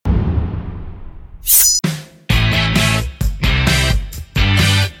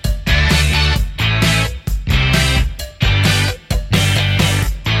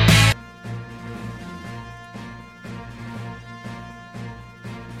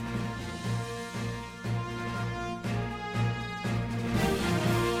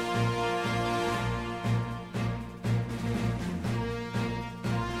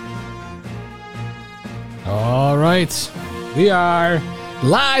right. We are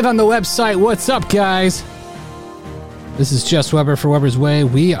live on the website. What's up, guys? This is Jess Weber for Weber's Way.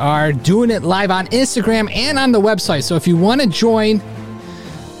 We are doing it live on Instagram and on the website. So if you want to join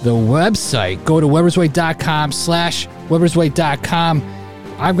the website, go to webersway.com/webersway.com.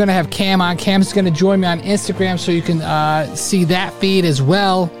 I'm going to have Cam on. Cam's going to join me on Instagram so you can see that feed as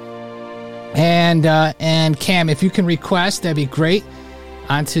well. And Cam, if you can request, that'd be great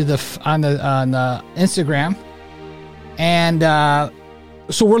on the Instagram. And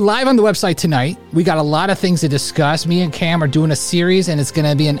so we're live on the website tonight. We got a lot of things to discuss. Me and Cam are doing a series, and it's going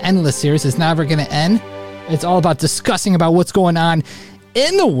to be an endless series. It's never going to end. It's all about discussing about what's going on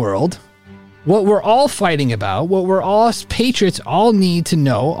in the world, what we're all fighting about, what we're all patriots all need to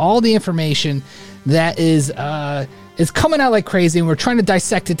know, all the information that is coming out like crazy, and we're trying to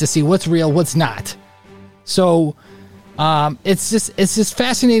dissect it to see what's real, what's not. So it's just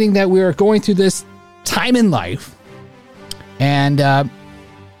fascinating that we are going through this time in life. And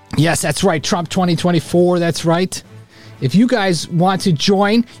yes, that's right, Trump 2024, that's right. If you guys want to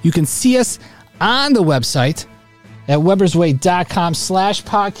join, you can see us on the website at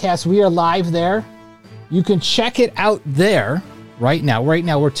webersway.com/podcast. We are live there. You can check it out there right now. Right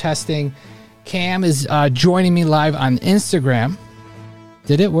now we're testing. Cam is joining me live on Instagram.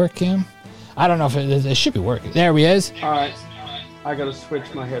 Did it work, Cam? I don't know if it should be working. There he is. All right. I got to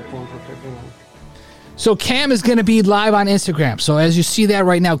switch my headphones for picking up. So Cam is going to be live on Instagram. So as you see that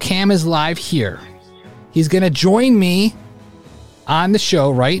right now, Cam is live here. He's going to join me on the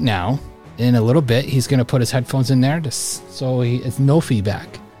show right now in a little bit. He's going to put his headphones in there so it's no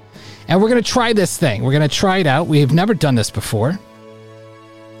feedback. And we're going to try this thing. We're going to try it out. We have never done this before.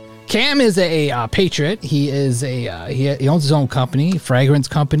 Cam is a patriot. He is he owns his own company, fragrance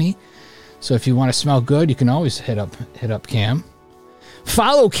company. So if you want to smell good, you can always hit up Cam.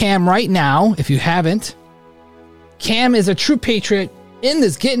 Follow Cam right now if you haven't. Cam is a true patriot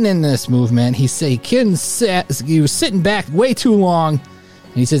getting in this movement. He was sitting back way too long,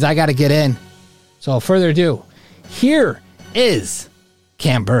 and he says, I got to get in. So further ado, here is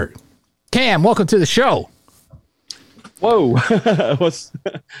Cam Burt. Cam, welcome to the show. Whoa.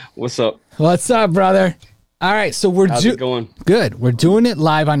 What's up? What's up, brother? All right, so How's it going? Good. We're doing it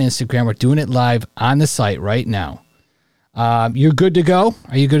live on Instagram. We're doing it live on the site right now. You're good to go?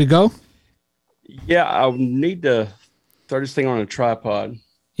 Are you good to go? Yeah, I need to throw this thing on a tripod.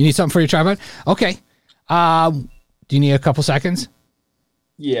 You need something for your tripod? Okay. Do you need a couple seconds?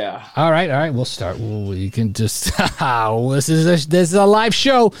 Yeah. All right. We'll start. You can just. This is a live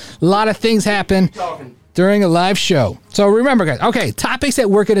show. A lot of things happen during a live show. So remember, guys. Okay, topics that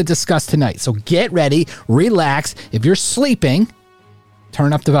we're going to discuss tonight. So get ready, relax. If you're sleeping,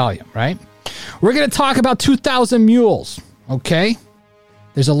 turn up the volume. Right. We're going to talk about 2,000 Mules. Okay.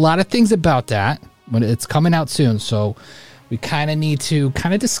 There's a lot of things about that when it's coming out soon. So we kind of need to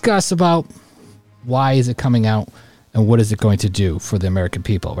discuss about why is it coming out and what is it going to do for the American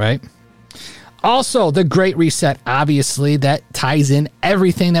people, right? Also, the Great Reset, obviously, that ties in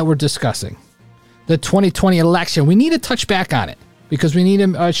everything that we're discussing. The 2020 election, we need to touch back on it because we need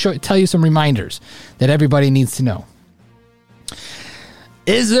to tell you some reminders that everybody needs to know.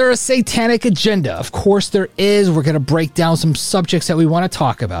 Is there a satanic agenda? Of course there is. We're going to break down some subjects that we want to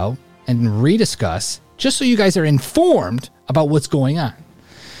talk about and rediscuss just so you guys are informed about what's going on.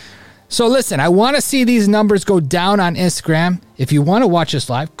 So listen, I want to see these numbers go down on Instagram. If you want to watch us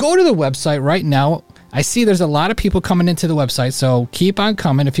live, go to the website right now. I see there's a lot of people coming into the website, so keep on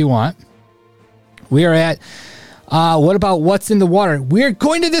coming if you want. We are at, what about what's in the water? We're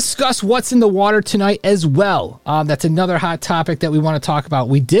going to discuss what's in the water tonight as well. That's another hot topic that we want to talk about.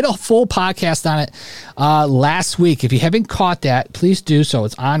 We did a full podcast on it last week. If you haven't caught that, please do so.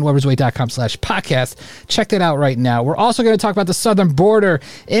 It's on webersway.com/podcast. Check that out right now. We're also going to talk about the southern border,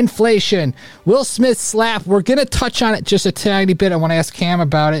 inflation, Will Smith slap. We're going to touch on it just a tiny bit. I want to ask Cam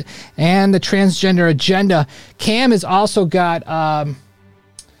about it, and the transgender agenda. Cam has also got,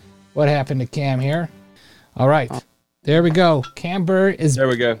 what happened to Cam here? All right. There we go. Cam Burt is... There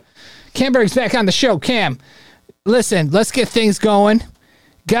we go. Cam Burt's back on the show. Cam, listen, let's get things going.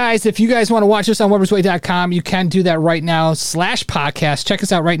 Guys, if you guys want to watch us on webersway.com, you can do that right now, /podcast. Check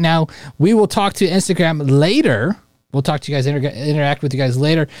us out right now. We will talk to Instagram later. We'll talk to you guys, interact with you guys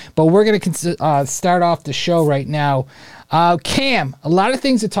later. But we're going to start off the show right now. Cam, a lot of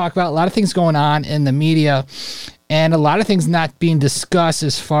things to talk about, a lot of things going on in the media, and a lot of things not being discussed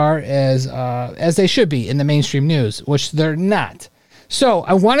as far as they should be in the mainstream news, which they're not. So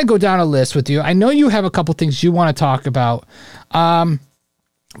I want to go down a list with you. I know you have a couple things you want to talk about,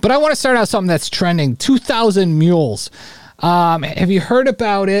 but I want to start out something that's trending. 2,000 Mules. Have you heard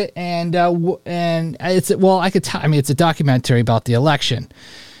about it? And it's I could tell. I mean, it's a documentary about the election.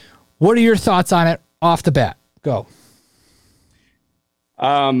 What are your thoughts on it off the bat? Go.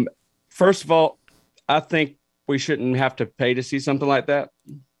 First of all, I think we shouldn't have to pay to see something like that.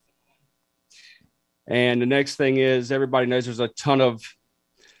 And the next thing is everybody knows there's a ton of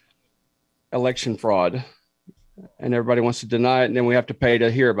election fraud and everybody wants to deny it. And then we have to pay to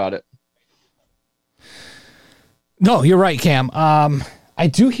hear about it. No, you're right, Cam. I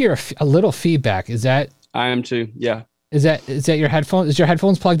do hear a little feedback. Is that? I am too. Yeah. Is that your headphone? Is your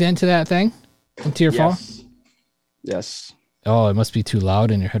headphones plugged into that thing? Into your phone? Yes. Oh, it must be too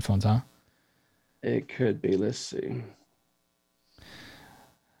loud in your headphones, huh? It could be. Let's see.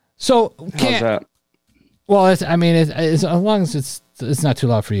 So, how's that? Well, it's as long as it's not too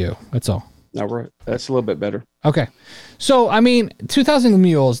loud for you. That's all. No, that's a little bit better. Okay. So, 2,000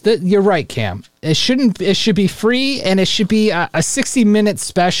 Mules, you're right, Cam. It should be free, and it should be a 60-minute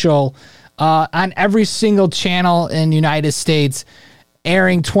special on every single channel in the United States,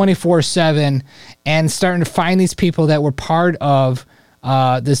 airing 24/7, and starting to find these people that were part of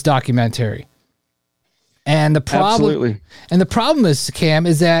this documentary. And the problem is, Cam,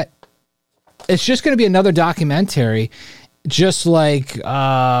 is that it's just going to be another documentary, just like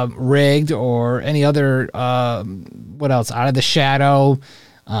Rigged or any other, what else? Out of the Shadow.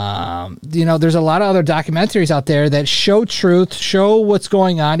 There's a lot of other documentaries out there that show truth, show what's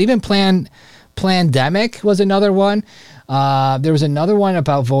going on. Even Plandemic was another one. There was another one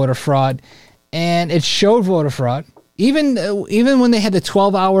about voter fraud, and it showed voter fraud. Even when they had the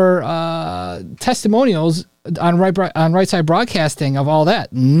 12-hour testimonials on Right Side Broadcasting of all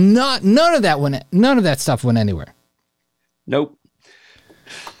that, none of that stuff went anywhere. Nope.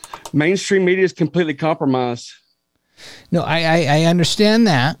 Mainstream media is completely compromised. No, I understand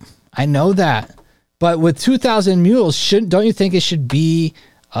that. I know that. But with 2,000 Mules, don't you think it should be,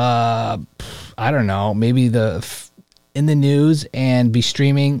 I don't know, maybe in the news and be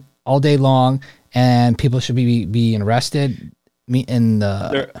streaming all day long, and people should be being arrested in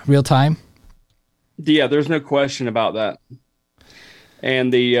real time? Yeah, there's no question about that.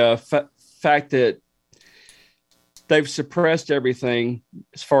 And the fact that they've suppressed everything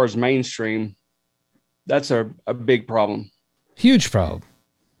as far as mainstream, that's a big problem. Huge problem.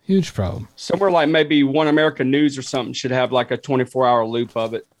 Somewhere like maybe One American News or something should have like a 24-hour loop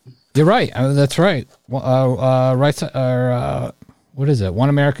of it. You're right. That's right. What is it? One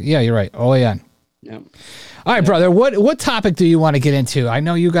American. Yeah, you're right. OAN. Yeah. All right, brother. What topic do you want to get into? I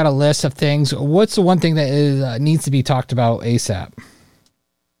know you got a list of things. What's the one thing that needs to be talked about ASAP?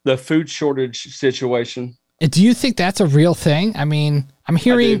 The food shortage situation. Do you think that's a real thing? I mean, I'm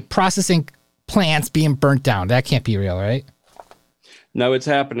hearing processing plants being burnt down. That can't be real, right? No, it's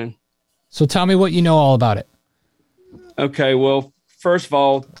happening. So tell me what you know all about it. Okay, well, first of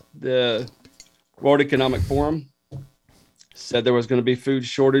all, the World Economic Forum said there was going to be food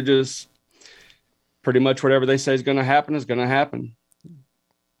shortages. Pretty much whatever they say is going to happen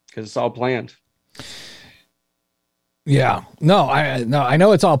because it's all planned. Yeah. No, I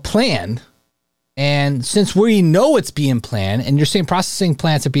know it's all planned. And since we know it's being planned, and you're saying processing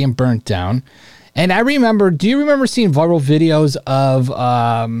plants are being burnt down, and do you remember seeing viral videos of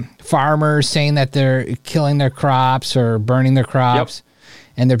farmers saying that they're killing their crops or burning their crops,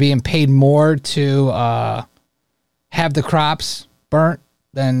 and they're being paid more to have the crops burnt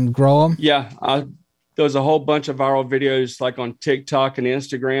than grow them? Yeah, there was a whole bunch of viral videos like on TikTok and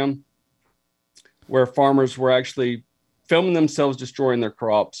Instagram where farmers were actually filming themselves destroying their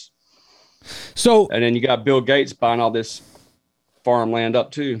crops. So, and then you got Bill Gates buying all this farmland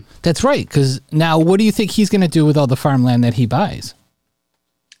up too. That's right. Because now, what do you think he's going to do with all the farmland that he buys?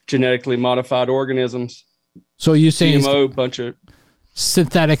 Genetically modified organisms. So you say GMO, bunch of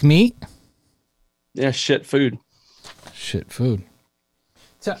synthetic meat? Yeah, shit food.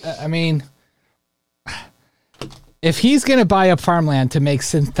 So, if he's going to buy up farmland to make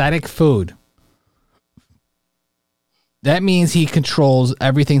synthetic food, that means he controls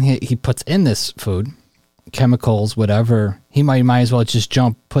everything he puts in this food, chemicals, whatever. He might as well just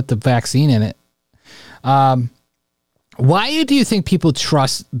put the vaccine in it. Why do you think people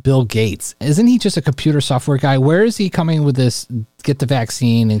trust Bill Gates? Isn't he just a computer software guy? Where is he coming with this, get the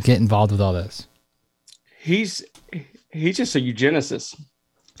vaccine and get involved with all this? He's just a eugenicist.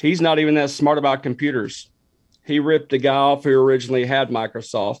 He's not even that smart about computers. He ripped the guy off who originally had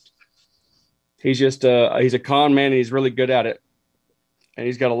Microsoft. He's just he's a con man, and he's really good at it. And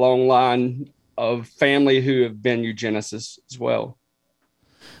he's got a long line of family who have been eugenicists as well.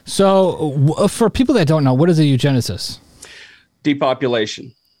 So for people that don't know, what is a eugenicist?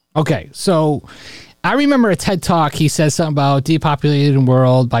 Depopulation. Okay. So I remember a TED Talk, he says something about depopulating the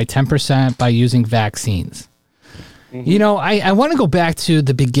world by 10% by using vaccines. You know, I want to go back to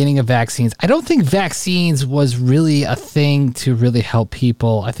the beginning of vaccines. I don't think vaccines was really a thing to really help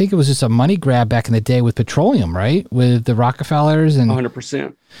people. I think it was just a money grab back in the day with petroleum, right? With the Rockefellers and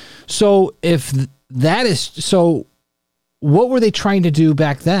 100%. So if that is so, what were they trying to do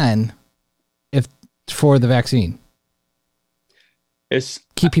back then if for the vaccine? It's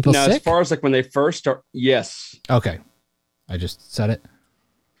keep people now, sick? as far as like when they first start, yes. Okay. I just said it.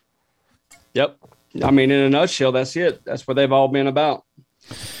 Yep. I mean, in a nutshell, that's it. That's what they've all been about.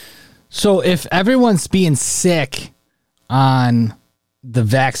 So if everyone's being sick on the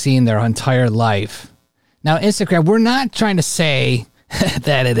vaccine their entire life, now Instagram, we're not trying to say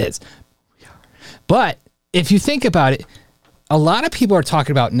that it is. But if you think about it, a lot of people are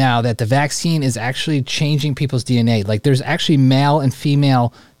talking about now that the vaccine is actually changing people's DNA. Like there's actually male and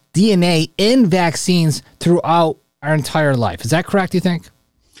female DNA in vaccines throughout our entire life. Is that correct, you think?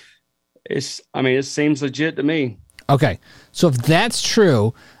 It seems legit to me. Okay. So if that's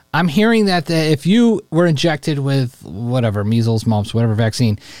true, I'm hearing that if you were injected with whatever, measles, mumps, whatever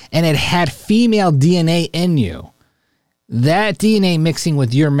vaccine, and it had female DNA in you, that DNA mixing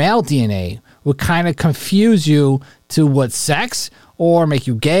with your male DNA would kind of confuse you to what sex or make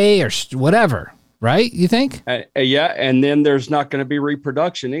you gay or whatever, right? You think? Yeah. And then there's not going to be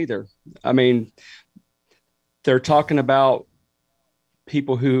reproduction either. I mean, they're talking about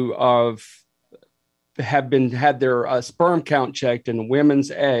people who had their sperm count checked and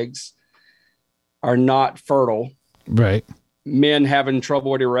women's eggs are not fertile. Right. Men having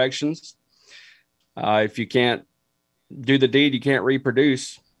trouble with erections. If you can't do the deed, you can't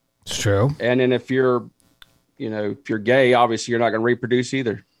reproduce. It's true. And then if you're gay, obviously you're not going to reproduce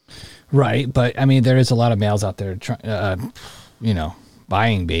either. Right. But I mean, there is a lot of males out there,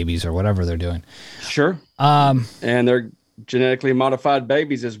 buying babies or whatever they're doing. Sure. And they're genetically modified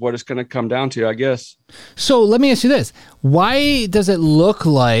babies is what it's going to come down to, I guess. So let me ask you this. Why does it look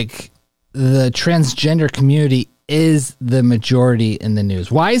like the transgender community is the majority in the news?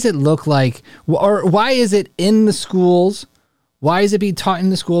 Why does it look like, or why is it in the schools? Why is it being taught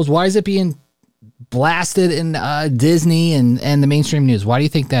in the schools? Why is it being blasted in Disney and the mainstream news? Why do you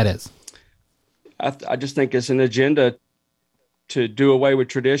think that is? I just think it's an agenda to do away with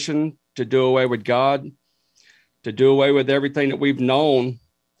tradition, to do away with God, to do away with everything that we've known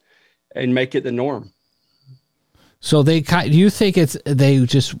and make it the norm. So do you think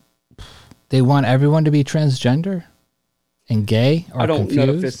they want everyone to be transgender and gay or I don't confused?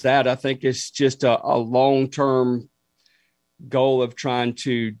 know if it's that. I think it's just a long-term goal of trying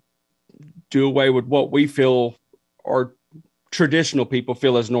to do away with what we feel or traditional people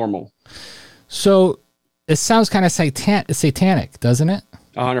feel as normal. So it sounds kind of satanic, doesn't it?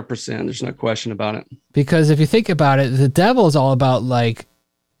 100%. There's no question about it. Because if you think about it, the devil is all about like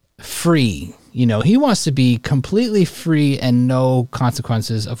free. You know, he wants to be completely free and no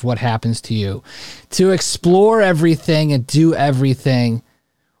consequences of what happens to you, to explore everything and do everything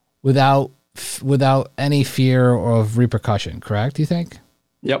without any fear of repercussion. Correct? You think?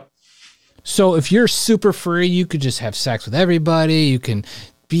 Yep. So if you're super free, you could just have sex with everybody. You can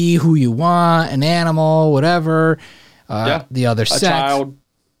be who you want, an animal, whatever. The other sex. Child.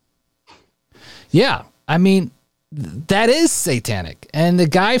 Yeah. I mean, that is satanic. And the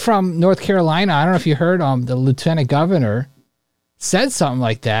guy from North Carolina, I don't know if you heard the lieutenant governor said something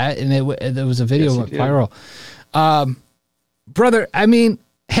like that. And there was a video went viral. Brother, I mean,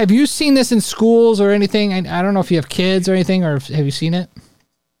 have you seen this in schools or anything? I don't know if you have kids or anything, or have you seen it?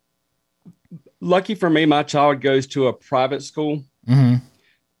 Lucky for me, my child goes to a private school,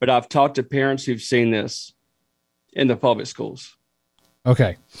 but I've talked to parents who've seen this in the public schools.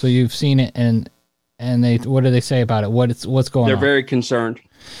 Okay. So you've seen it and they, what do they say about it? What's going on? They're very concerned.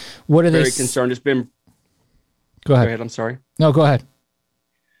 What are they? Very concerned. It's been. Go ahead. I'm sorry. No, go ahead.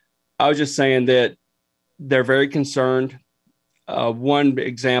 I was just saying that they're very concerned. One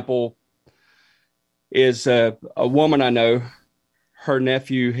example is a woman I know. Her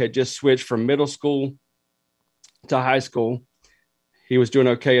nephew had just switched from middle school to high school. He was doing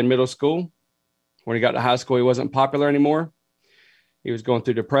okay in middle school. When he got to high school, he wasn't popular anymore. He was going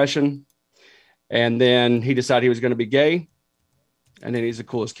through depression. And then he decided he was going to be gay. And then he's the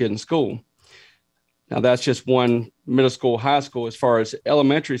coolest kid in school. Now, that's just one middle school, high school. As far as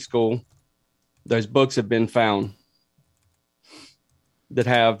elementary school, those books have been found that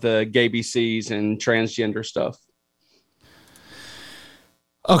have the gay BCs and transgender stuff.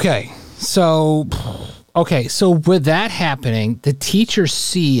 Okay. So with that happening, the teachers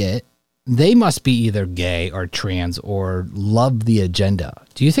see it they must be either gay or trans or love the agenda.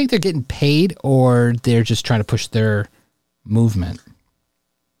 Do you think they're getting paid or they're just trying to push their movement?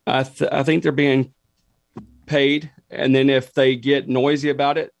 I think they're being paid. And then if they get noisy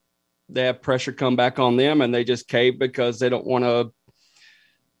about it, they have pressure come back on them and they just cave because they don't want to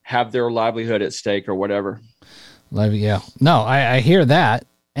have their livelihood at stake or whatever. Yeah. No, I hear that.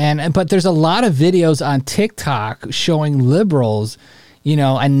 But there's a lot of videos on TikTok showing liberals,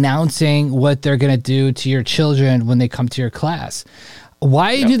 announcing what they're going to do to your children when they come to your class.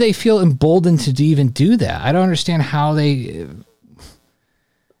 Why do they feel emboldened to even do that? I don't understand how they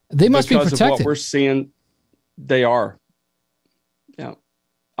must be protected. Because of what we're seeing, they are. Yeah.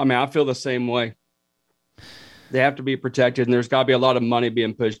 I mean, I feel the same way. They have to be protected, and there's got to be a lot of money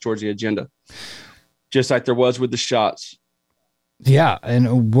being pushed towards the agenda, just like there was with the shots. Yeah,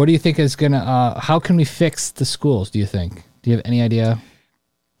 and what do you think is going to, how can we fix the schools, do you think? Do you have any idea?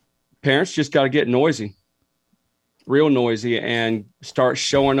 Parents just got to get noisy, real noisy, and start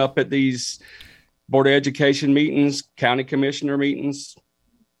showing up at these Board of Education meetings, county commissioner meetings,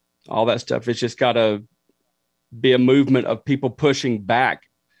 all that stuff. It's just got to be a movement of people pushing back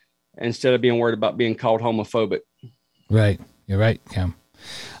instead of being worried about being called homophobic. Right. You're right, Cam.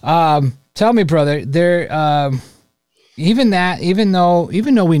 Tell me, brother, even though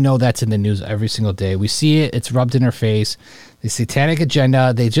we know that's in the news every single day, we see it, it's rubbed in our face, the satanic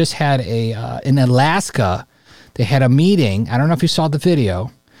agenda. They just had in Alaska, they had a meeting. I don't know if you saw the video.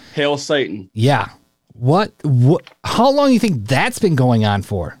 Hail Satan. Yeah. What, how long do you think that's been going on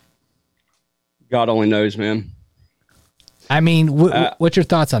for? God only knows, man. I mean, what's your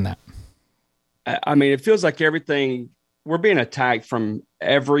thoughts on that? I mean, it feels like everything, we're being attacked from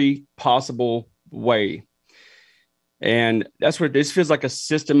every possible way. And that's what this feels like, a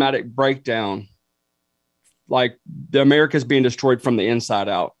systematic breakdown. Like the America's being destroyed from the inside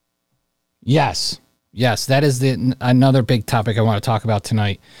out. Yes. That is another big topic I want to talk about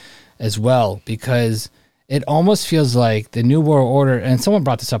tonight as well, because it almost feels like the New World Order, and someone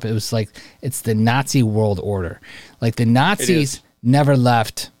brought this up, it was like, it's the Nazi world order. Like the Nazis never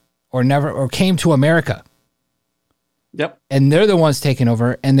left or came to America. Yep. And they're the ones taking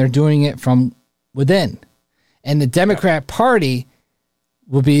over, and they're doing it from within. And the Democrat Party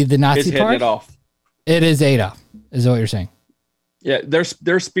will be the Nazi party. It off. It is Adolf, is what you're saying. Yeah, they're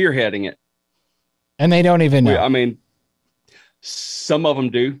spearheading it. And they don't even know. I mean, some of them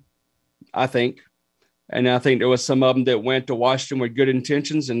do, I think. And I think there was some of them that went to Washington with good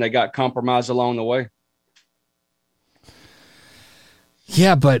intentions and they got compromised along the way.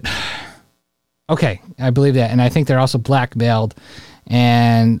 Yeah, but okay, I believe that. And I think they're also blackmailed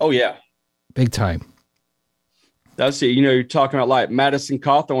and oh yeah, big time. That's it. You're talking about like Madison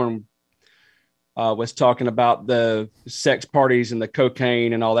Cawthorn was talking about the sex parties and the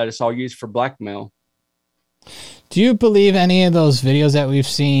cocaine and all that. It's all used for blackmail. Do you believe any of those videos that we've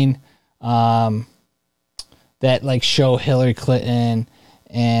seen that like show Hillary Clinton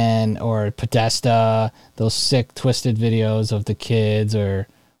or Podesta, those sick, twisted videos of the kids or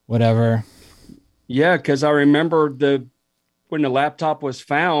whatever? Yeah, because I remember when the laptop was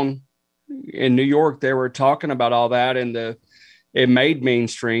found in New York, they were talking about all that, and it made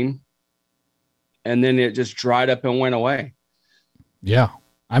mainstream, and then it just dried up and went away. Yeah.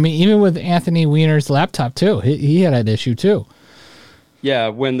 I mean, even with Anthony Weiner's laptop too, he had an issue too. Yeah.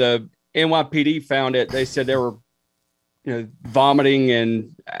 When the NYPD found it, they said they were, vomiting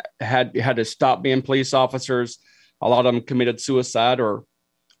and had to stop being police officers. A lot of them committed suicide or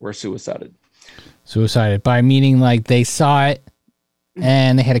were suicided. Suicided by meaning like they saw it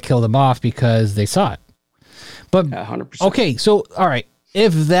and they had to kill them off because they saw it. But 100%. Okay, so all right,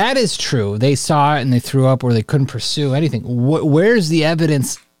 if that is true, they saw it and they threw up or they couldn't pursue anything. Where's the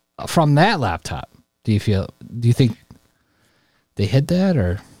evidence from that laptop? Do you think they hid that,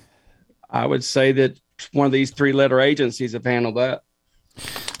 or? I would say that one of these 3-letter agencies have handled that.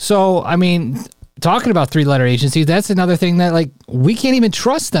 So, I mean, talking about 3-letter agencies, that's another thing that like we can't even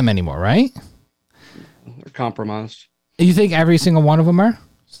trust them anymore, right? They're compromised. You think every single one of them are?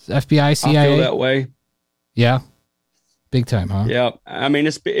 FBI, CIA? I feel that way. Yeah. Big time, huh? Yeah. I mean,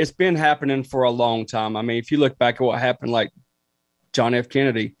 it's been happening for a long time. I mean, if you look back at what happened, like John F.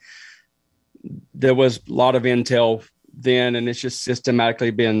 Kennedy, there was a lot of intel then, and it's just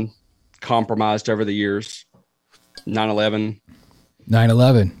systematically been compromised over the years. 9/11.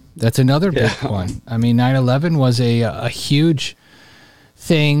 9/11. That's another big one. I mean, 9/11 was a huge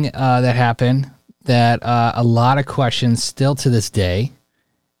thing that happened that a lot of questions still to this day.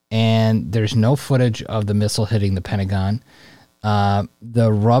 And there's no footage of the missile hitting the Pentagon. The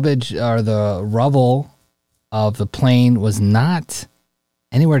rubble of the plane was not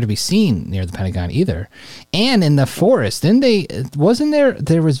anywhere to be seen near the Pentagon either. And in the forest, there was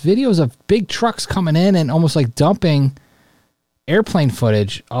videos of big trucks coming in and almost like dumping airplane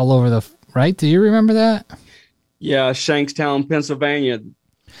footage all over right? Do you remember that? Yeah, Shankstown, Pennsylvania.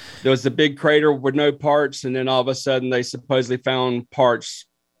 There was the big crater with no parts, and then all of a sudden they supposedly found parts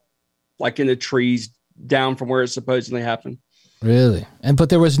like in the trees down from where it supposedly happened. Really? But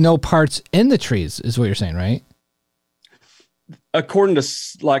there was no parts in the trees, is what you're saying, right? According to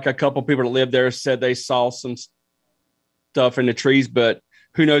like a couple people that lived there said they saw some stuff in the trees, but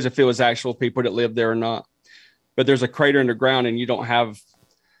who knows if it was actual people that lived there or not. But there's a crater in the ground and you don't have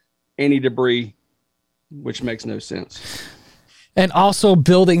any debris, which makes no sense. And also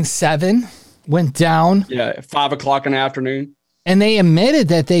Building 7 went down. Yeah, at 5 o'clock in the afternoon. And they admitted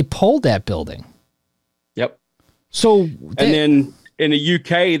that they pulled that building. Yep. So, and then in the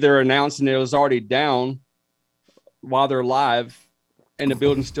UK, they're announcing it was already down while they're live, and the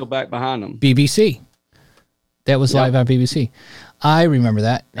building's still back behind them. BBC. That was live on BBC. I remember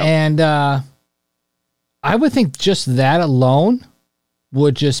that. Yep. And I would think just that alone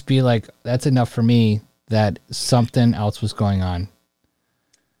would just be like, that's enough for me that something else was going on.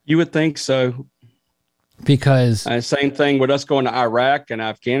 You would think so. Because same thing with us going to Iraq and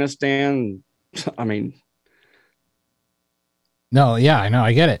Afghanistan. I mean, no, yeah, I know,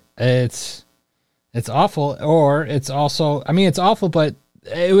 I get it. It's awful, or it's also, I mean, it's awful, but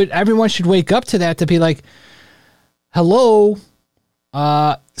everyone should wake up to that, to be like, hello,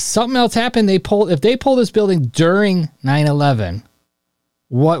 something else happened. If they pull this building during 9/11,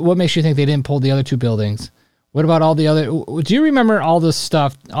 what makes you think they didn't pull the other two buildings? What about all the other? Do you remember all the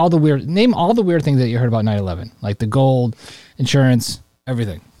stuff, name all the weird things that you heard about 9/11, like the gold, insurance,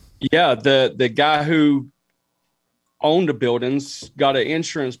 everything? Yeah, the guy who owned the buildings got an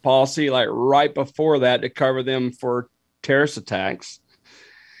insurance policy like right before that to cover them for terrorist attacks.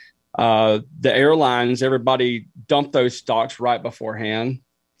 The airlines, everybody dumped those stocks right beforehand.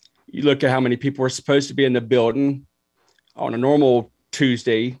 You look at how many people were supposed to be in the building on a normal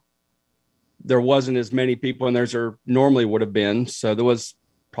Tuesday. There wasn't as many people in there as there normally would have been. So there was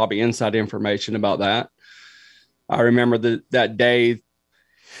probably inside information about that. I remember that day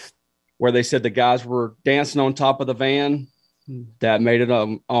where they said the guys were dancing on top of the van. That made it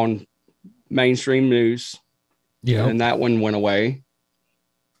on mainstream news. Yeah. And that one went away.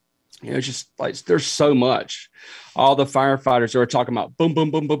 You know, it's just like, there's so much. All the firefighters are talking about boom, boom,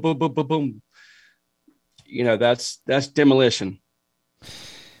 boom, boom, boom, boom, boom, boom. You know, that's demolition.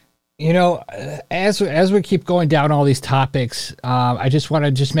 You know, as we keep going down all these topics, I just want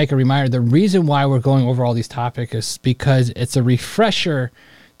to just make a reminder. The reason why we're going over all these topics is because it's a refresher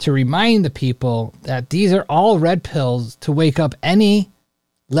to remind the people that these are all red pills to wake up any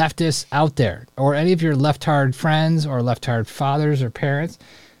leftists out there, or any of your leftard friends or leftard fathers or parents.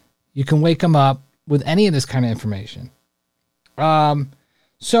 You can wake them up with any of this kind of information. So,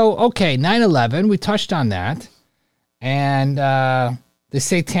 okay, 9/11, we touched on that. And the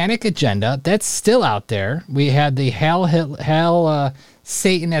satanic agenda, that's still out there. We had the Hail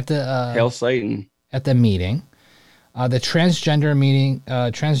Satan at the Hail Satan at the meeting. The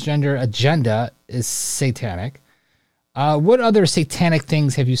transgender agenda is satanic. What other satanic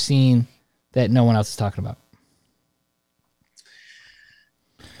things have you seen that no one else is talking about?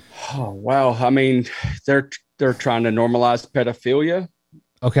 Oh, wow. I mean, they're trying to normalize pedophilia.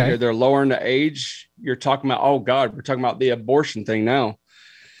 Okay. They're lowering the age. You're talking about, oh God, we're talking about the abortion thing now.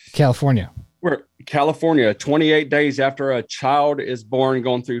 California. California, 28 days after a child is born,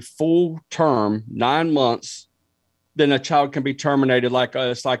 going through full term, 9 months, then a child can be terminated.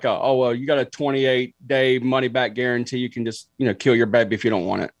 It's like you got a 28-day money back guarantee. You can just, kill your baby if you don't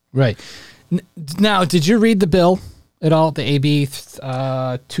want it. Right. Now, did you read the bill at all? The AB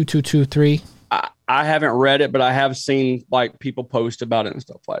 2223? I haven't read it, but I have seen people post about it and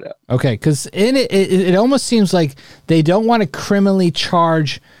stuff like that. Okay, because in it almost seems like they don't want to criminally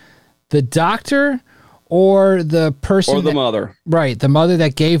charge the doctor or the person or the mother. Right, the mother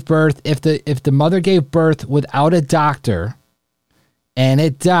that gave birth. If the mother gave birth without a doctor and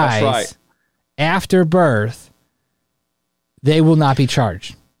it dies after birth, they will not be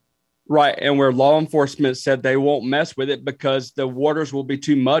charged. Right, and where law enforcement said they won't mess with it because the waters will be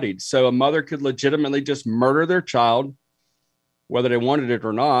too muddied. So a mother could legitimately just murder their child, whether they wanted it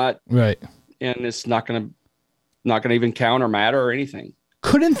or not. Right, and it's not going to even count or matter or anything.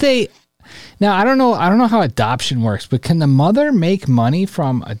 Couldn't they? Now I don't know how adoption works, but can the mother make money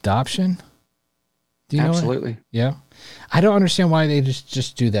from adoption? Do you know? Absolutely. Yeah. I don't understand why they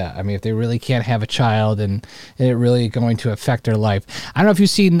just do that. I mean, if they really can't have a child and it really going to affect their life. I don't know if you've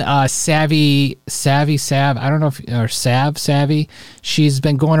seen Savvy. I don't know if or Savvy. She's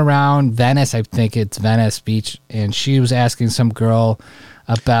been going around Venice. I think it's Venice Beach, and she was asking some girl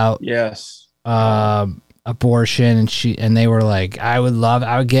about Yes. abortion, and they were like, I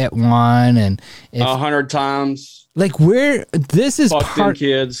would get one, and if 100 times. like where this is Fuck them part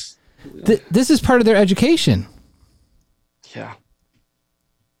kids. this is part of their education. Yeah.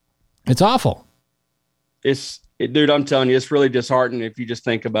 It's awful. Dude, I'm telling you, it's really disheartening if you just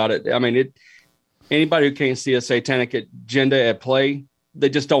think about it. I mean, anybody who can't see a satanic agenda at play, they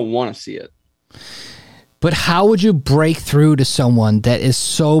just don't want to see it. But how would you break through to someone that is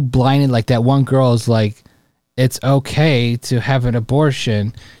so blinded? Like that one girl is like, it's okay to have an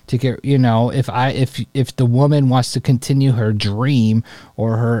abortion to get, if the woman wants to continue her dream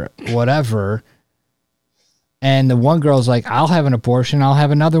or her whatever. And the one girl's like, I'll have an abortion. I'll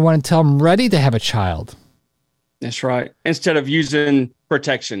have another one until I'm ready to have a child. That's right. Instead of using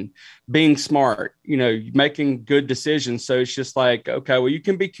protection, being smart, making good decisions. So it's just like, okay, well, you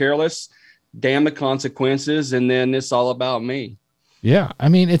can be careless, damn the consequences, and then it's all about me. Yeah. I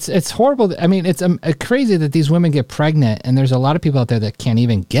mean, it's horrible. I mean, it's crazy that these women get pregnant, and there's a lot of people out there that can't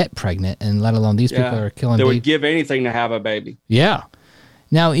even get pregnant, and let alone these people are killing They babies. would give anything to have a baby. Yeah.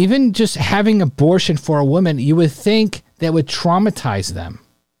 Now, even just having abortion for a woman, you would think that would traumatize them.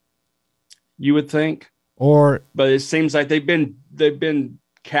 You would think. But it seems like they've been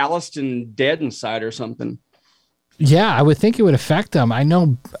calloused and dead inside or something. Yeah, I would think it would affect them. I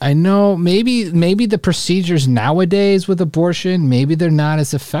know maybe the procedures nowadays with abortion, maybe they're not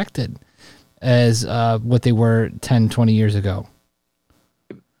as affected as what they were 10, 20 years ago.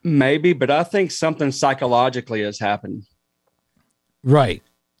 Maybe, but I think something psychologically has happened. Right.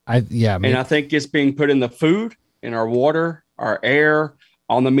 And I think it's being put in the food, in our water, our air,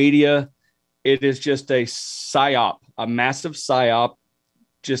 on the media. It is just a psyop, a massive psyop,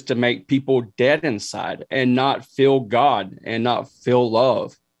 just to make people dead inside and not feel God and not feel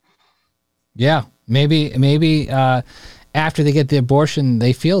love. Yeah. Maybe after they get the abortion,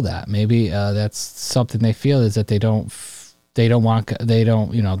 they feel that. Maybe that's something they feel is that they don't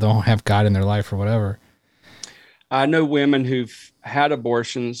have God in their life or whatever. I know women who've had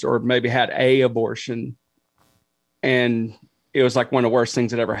abortions or maybe had a abortion, and it was like one of the worst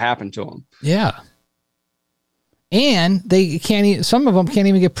things that ever happened to them. Yeah. And they can't. Some of them can't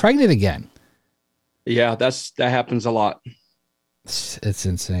even get pregnant again. Yeah, that happens a lot. It's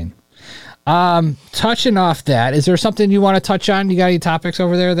insane. Touching off that, is there something you want to touch on? You got any topics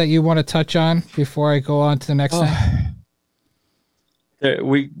over there that you want to touch on before I go on to the next thing?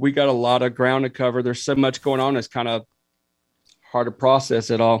 We got a lot of ground to cover. There's so much going on. It's kind of hard to process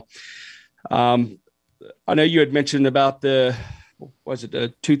it all. I know you had mentioned about the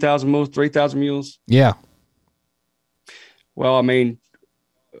 2,000 mules, 3,000 mules? Yeah. Well, I mean,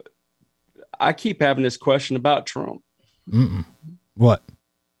 I keep having this question about Trump. What?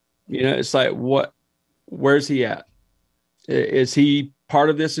 It's like, where's he at? Is he part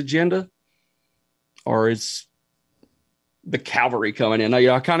of this agenda? Or is the cavalry coming in?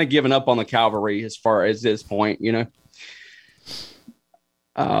 I've kind of given up on the cavalry as far as this point,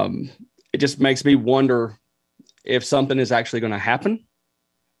 It just makes me wonder if something is actually going to happen,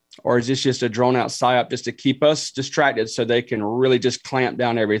 or is this just a drawn out psyop just to keep us distracted so they can really just clamp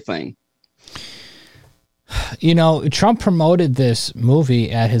down everything? Trump promoted this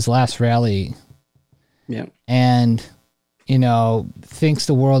movie at his last rally. Yeah. And, thinks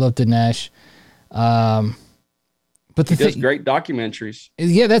the world of Dinesh. But he does great documentaries.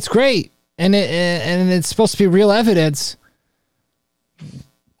 Yeah, that's great. And it's supposed to be real evidence.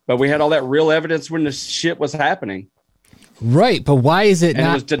 But we had all that real evidence when the shit was happening. Right. But why is it and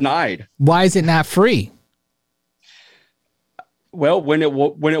not? It was denied. Why is it not free? Well, when it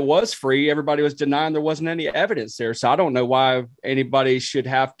was free, everybody was denying there wasn't any evidence there. So I don't know why anybody should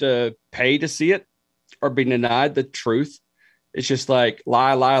have to pay to see it or be denied the truth. It's just like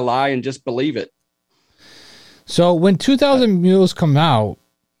lie, and just believe it. So when 2,000 Mules come out,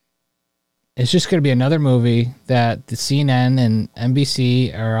 it's just going to be another movie that the CNN and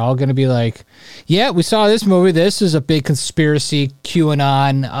NBC are all going to be like, yeah, we saw this movie. This is a big conspiracy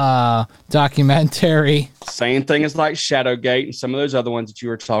QAnon documentary. Same thing as like Shadowgate and some of those other ones that you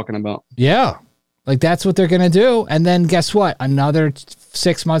were talking about. Yeah. Like that's what they're going to do. And then guess what? Another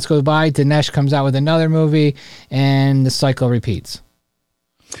 6 months goes by. Dinesh comes out with another movie and the cycle repeats.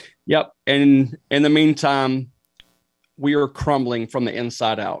 Yep. And in the meantime, we are crumbling from the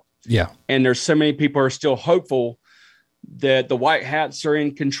inside out. Yeah. And there's so many people who are still hopeful that the white hats are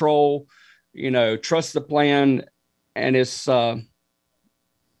in control, trust the plan. And it's the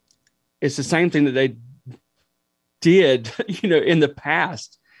same thing that they did, in the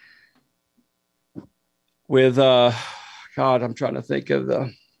past with, God, I'm trying to think of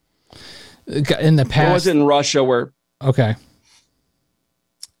in the past. It was in Russia where. Okay.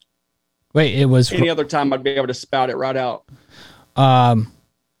 Wait, it was any other time I'd be able to spout it right out.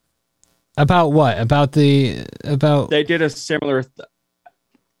 About what? About they did a similar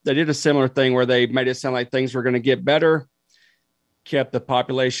thing where they made it sound like things were going to get better, kept the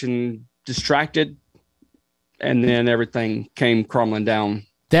population distracted, and then everything came crumbling down.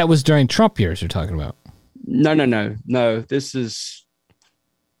 That was during Trump years you're talking about. No. This is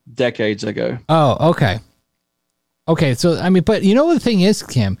decades ago. Oh, okay. Okay, so, I mean, but the thing is,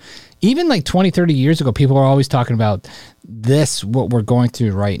 Kim, even like 20, 30 years ago, people were always talking about what we're going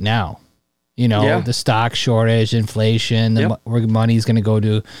through right now. The stock shortage, inflation, where money's going to go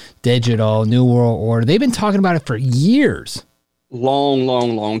to digital, New World Order. They've been talking about it for years.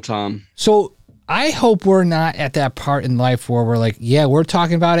 Long time. So I hope we're not at that part in life where we're like, yeah, we're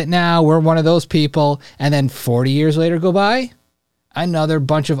talking about it now. We're one of those people. And then 40 years later go by. Another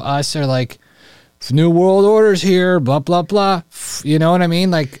bunch of us are like, New World Order's here, blah, blah, blah. You know what I mean?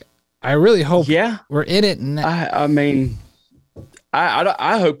 Like, I really hope we're in it. And I mean,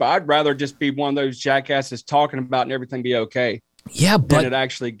 I hope I'd rather just be one of those jackasses talking about and everything be okay. Yeah, but than it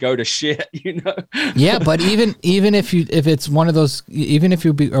actually go to shit, Yeah, but even if it's one of those, even if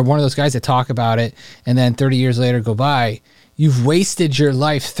you are one of those guys that talk about it and then 30 years later go by, you've wasted your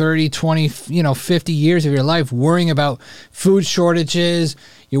life, 30, 20, 50 years of your life worrying about food shortages.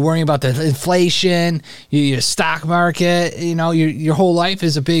 You're worrying about the inflation, your stock market. Your whole life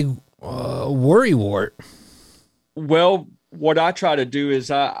is a big worry wart. Well, what I try to do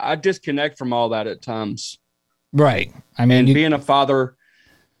is I disconnect from all that at times. Right. I mean, being a father,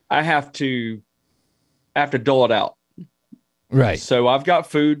 I have to dull it out. Right. So I've got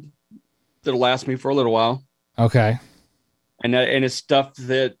food that'll last me for a little while. Okay. And it's stuff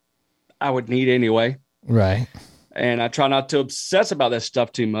that I would need anyway. Right. And I try not to obsess about that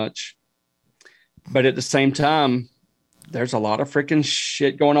stuff too much. But at the same time, there's a lot of freaking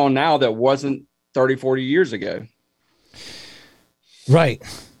shit going on now that wasn't 30, 40 years ago. Right.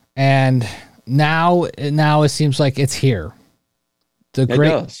 And now it seems like it's here. The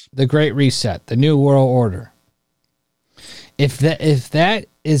Great Reset, the New World Order. If that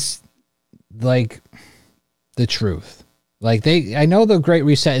is like the truth, like I know the Great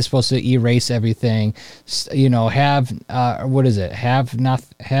Reset is supposed to erase everything, have what is it? Have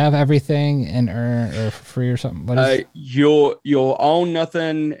everything and earn or free or something. What is you'll own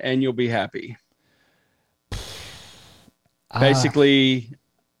nothing and you'll be happy. Basically,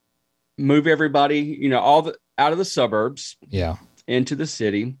 move everybody, out of the suburbs, into the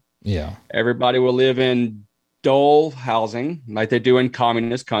city. Yeah, everybody will live in dole housing like they do in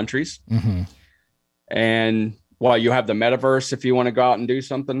communist countries. Mm-hmm. And you have the metaverse if you want to go out and do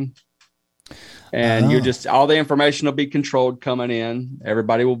something. And all the information will be controlled coming in.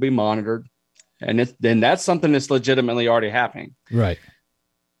 Everybody will be monitored. And then that's something that's legitimately already happening. Right.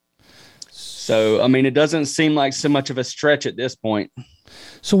 So, I mean, it doesn't seem like so much of a stretch at this point.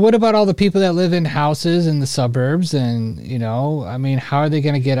 So what about all the people that live in houses in the suburbs? And, I mean, how are they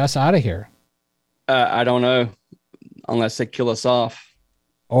going to get us out of here? I don't know, unless they kill us off.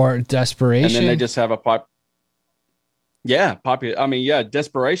 Or desperation. And then they just have a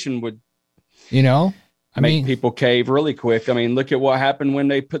desperation would, make people cave really quick. I mean, look at what happened when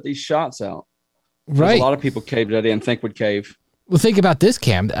they put these shots out. Right. A lot of people caved that I didn't think would cave. Well, think about this,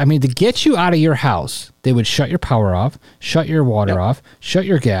 Cam. I mean, to get you out of your house, they would shut your power off, shut your water off, shut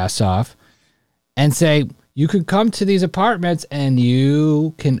your gas off, and say, you can come to these apartments and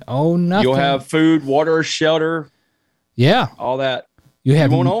you can own nothing. You'll have food, water, shelter. Yeah. All that. You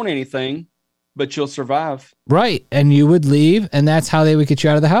won't own anything, but you'll survive. Right. And you would leave, and that's how they would get you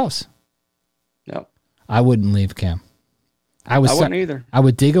out of the house. Yep. I wouldn't leave, Cam. I wouldn't either. I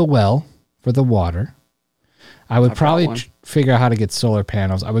would dig a well for the water. I would probably figure out how to get solar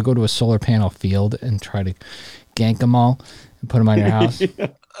panels. I would go to a solar panel field and try to gank them all and put them on your house.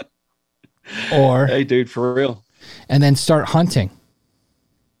 Or, hey, dude, for real. And then start hunting.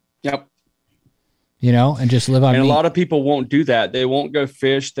 Yep. And just live on meat. A lot of people won't do that. They won't go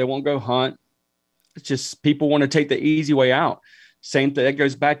fish. They won't go hunt. It's just people want to take the easy way out. Same thing. That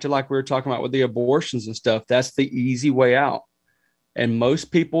goes back to like we were talking about with the abortions and stuff. That's the easy way out. And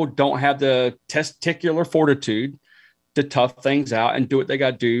most people don't have the testicular fortitude to tough things out and do what they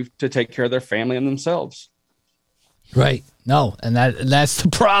got to do to take care of their family and themselves. Right. No. And that's the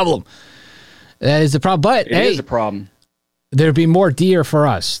problem. That is the problem. But it is a problem. there'd be more deer for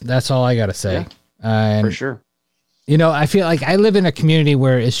us. That's all I got to say. Yeah, and, for sure. You know, I feel like I live in a community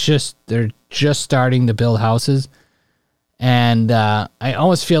where they're just starting to build houses. And I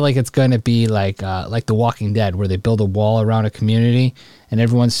almost feel like it's going to be like The Walking Dead, where they build a wall around a community and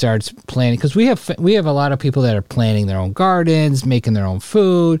everyone starts planting. Because we have a lot of people that are planting their own gardens, making their own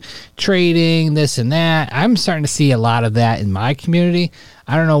food, trading this and that. I'm starting to see a lot of that in my community.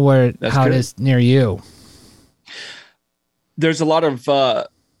 I don't know how it is near you. There's a lot of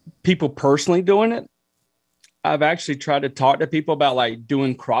people personally doing it. I've actually tried to talk to people about like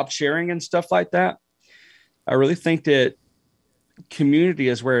doing crop sharing and stuff like that. I really think that community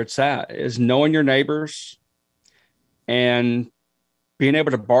is where it's at, is knowing your neighbors and being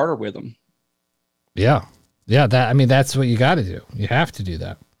able to barter with them. Yeah. That's what you got to do. You have to do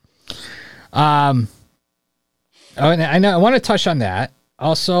that. And I want to touch on that.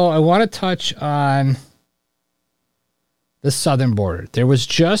 Also, I want to touch on the southern border. There was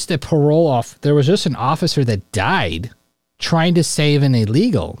just an officer that died trying to save an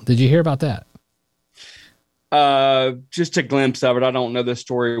illegal. Did you hear about that? Just a glimpse of it. I don't know the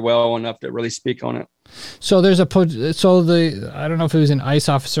story well enough to really speak on it. So I don't know if it was an ICE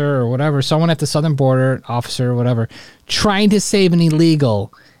officer or whatever, someone at the southern border, officer or whatever, trying to save an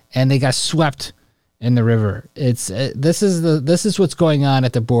illegal, and they got swept in the river. This is what's going on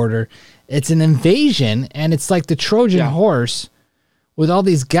at the border. It's an invasion, and it's like the Trojan horse with all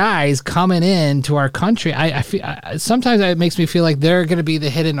these guys coming in to our country. I feel sometimes it makes me feel like they're going to be the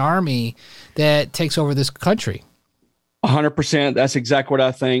hidden army that takes over this country. 100%. That's exactly what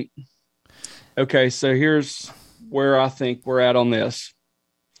I think. Okay, so here's where I think we're at on this.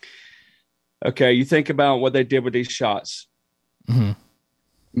 Okay, you think about what they did with these shots. Mm-hmm.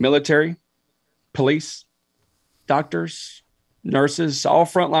 Military, police, doctors, nurses, all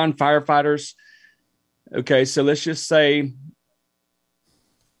frontline firefighters. Okay, so let's just say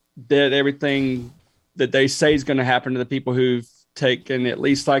that everything that they say is going to happen to the people who've taken at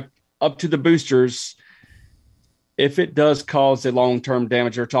least like up to the boosters, if it does cause the long-term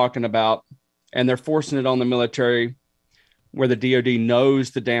damage they're talking about, and they're forcing it on the military where the DOD knows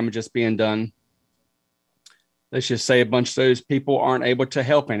the damage is being done, let's just say a bunch of those people aren't able to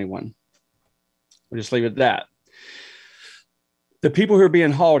help anyone. We'll just leave it at that. The people who are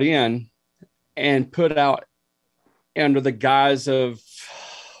being hauled in and put out under the guise of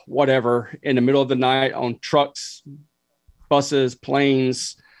whatever in the middle of the night on trucks, buses,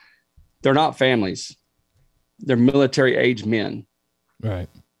 planes, they're not families. They're military age men. Right.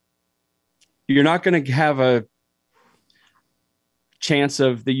 You're not going to have a chance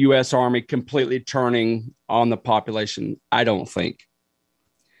of the U.S. Army completely turning on the population, I don't think.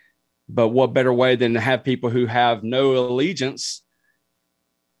 But what better way than to have people who have no allegiance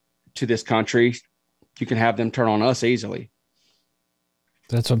to this country? You can have them turn on us easily.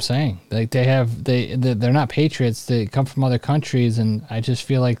 That's what I'm saying. Like they're not patriots. They come from other countries, and I just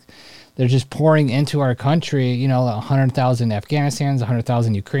feel like they're just pouring into our country. 100,000 Afghanistans,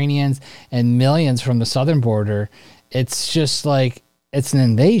 100,000 Ukrainians, and millions from the southern border. It's just like it's an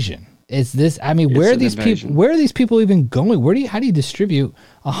invasion. It's this. I mean, where are these people? Where are these people even going? How do you distribute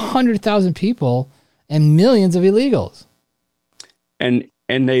 100,000 people and millions of illegals? And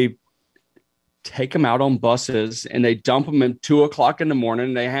they take them out on buses and they dump them at 2:00 in the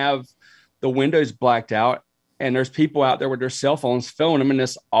morning. They have the windows blacked out, and there's people out there with their cell phones filming them, and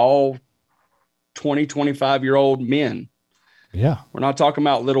it's all 20, 25-year-old men. Yeah. We're not talking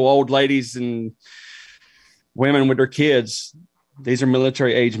about little old ladies and women with their kids. These are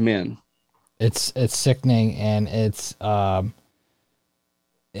military age men. It's sickening, and it's I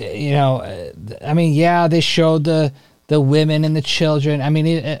mean, yeah, they showed the women and the children. I mean,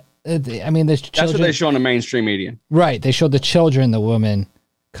 the children. That's what they show on the mainstream media. Right. They showed the children, the women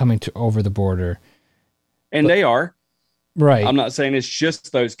coming over the border. And they are. Right. I'm not saying it's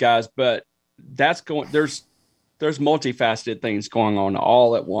just those guys, but there's multifaceted things going on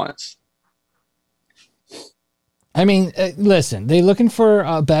all at once. I mean, listen, they're looking for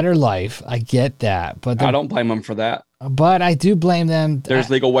a better life. I get that, but I don't blame them for that. But I do blame them. There's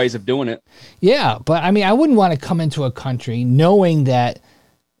legal ways of doing it. Yeah, but I mean, I wouldn't want to come into a country knowing that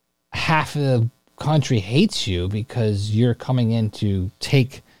half of the country hates you because you're coming in to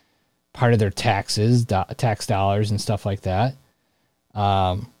take part of their taxes, tax dollars and stuff like that.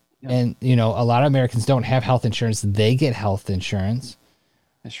 And, a lot of Americans don't have health insurance. They get health insurance.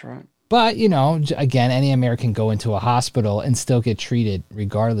 That's right. But, again, any American can go into a hospital and still get treated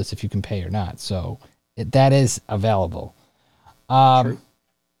regardless if you can pay or not. So that is available. True.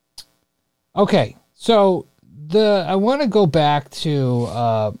 Okay. So I want to go back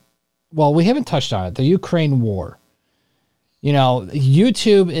to, we haven't touched on it, the Ukraine war. you know,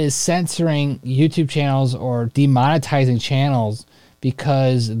 YouTube is censoring YouTube channels or demonetizing channels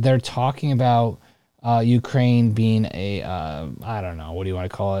because they're talking about Ukraine being a, I don't know, what do you want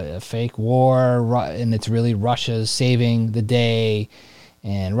to call it? A fake war, and it's really Russia's saving the day,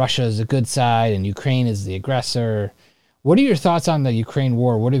 and Russia is the good side, and Ukraine is the aggressor. What are your thoughts on the Ukraine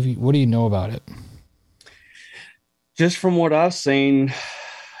war? What do you know about it? Just from what I've seen,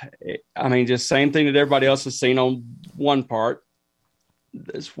 I mean, just same thing that everybody else has seen on one part.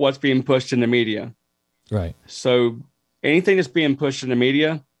 It's what's being pushed in the media. Right. So anything that's being pushed in the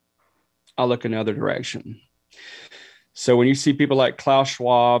media, I'll look in the other direction. So when you see people like Klaus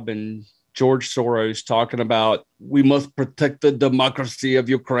Schwab and George Soros talking about we must protect the democracy of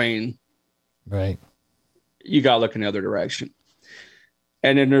Ukraine, right, you got to look in the other direction.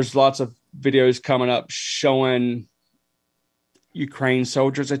 And then there's lots of videos coming up showing Ukraine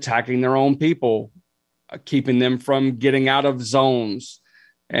soldiers attacking their own people, keeping them from getting out of zones.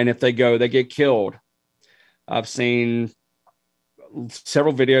 And if they go, they get killed. I've seen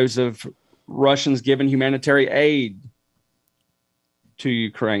several videos of Russians giving humanitarian aid to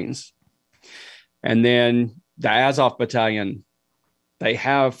Ukrainians. And then the Azov battalion, they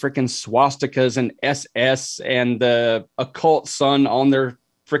have freaking swastikas and SS and the occult sun on their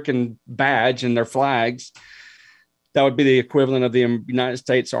freaking badge and their flags. That would be the equivalent of the United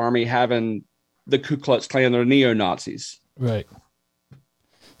States Army having the Ku Klux Klan or neo-Nazis. Right.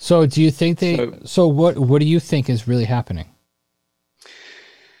 So do you think so what do you think is really happening?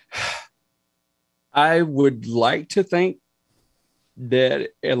 I would like to think that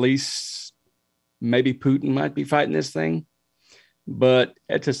at least maybe Putin might be fighting this thing. But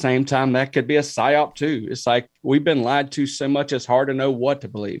at the same time, that could be a psyop too. It's like we've been lied to so much, it's hard to know what to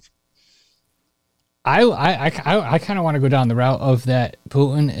believe. I kind of want to go down the route of that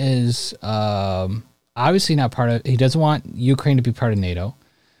Putin is obviously not part of. He doesn't want Ukraine to be part of NATO.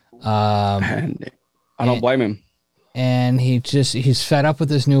 And I don't blame him. And he's fed up with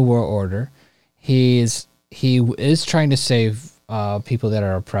this new world order. He is trying to save people that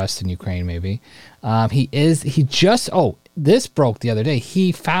are oppressed in Ukraine. Maybe this broke the other day.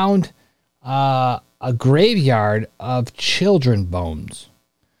 He found a graveyard of children bones.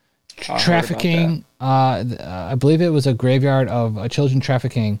 Trafficking. I believe it was a graveyard of children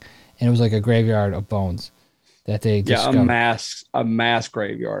trafficking, and it was like a graveyard of bones that they discovered. A mass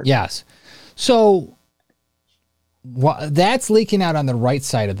graveyard. Yes. So that's leaking out on the right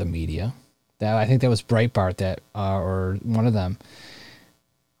side of the media. That I think that was Breitbart or one of them.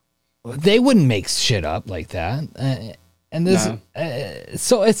 They wouldn't make shit up like that. And this,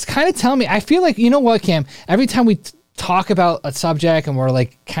 so it's kind of telling me. I feel like, you know what, Cam? Every time we talk about a subject and we're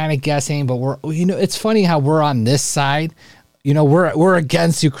like kind of guessing, but it's funny how we're on this side. You know, we're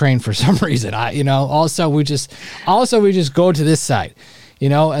against Ukraine for some reason. Also we just go to this side,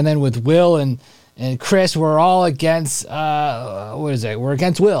 and then with Will and Chris, we're all against, what is it? We're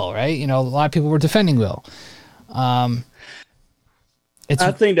against Will, right? A lot of people were defending Will. I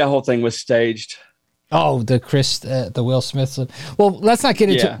think that whole thing was staged. Oh, the Will Smith. Well, let's not get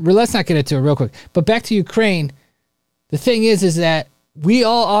into it real quick. But back to Ukraine. The thing is that we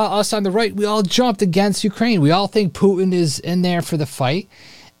all, us on the right, we all jumped against Ukraine. We all think Putin is in there for the fight.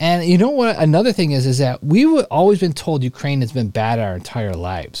 And you know what? Another thing is that we've always been told Ukraine has been bad our entire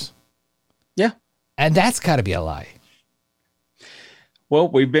lives. Yeah. And that's got to be a lie. Well,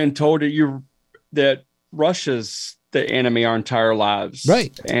 we've been told that Russia's the enemy our entire lives.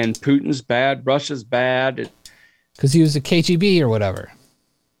 Right. And Putin's bad. Russia's bad. Because he was a KGB or whatever.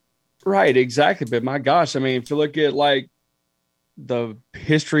 Right, exactly. But my gosh, I mean, if you look at like the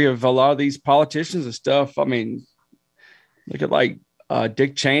history of a lot of these politicians and stuff, I mean, look at like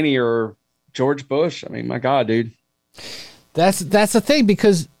Dick Cheney or George Bush. I mean, my God, dude. That's the thing,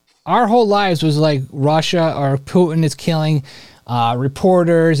 because our whole lives was like Russia or Putin is killing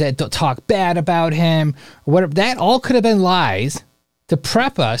reporters that talk bad about him or whatever. That all could have been lies to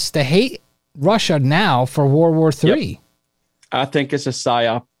prep us to hate Russia now for World War III. Yep. I think it's a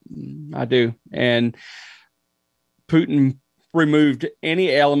psyop. I do. And Putin removed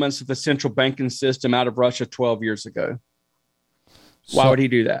any elements of the central banking system out of Russia 12 years ago. Why would he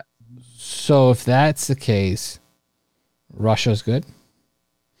do that? So if that's the case, Russia's good?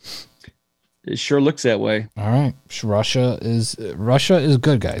 It sure looks that way. All right. Russia is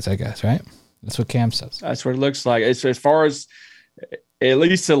good, guys, I guess, right? That's what Cam says. That's what it looks like. It's as far as at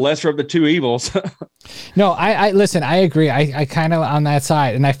least the lesser of the two evils. No, I listen, I agree. I kind of on that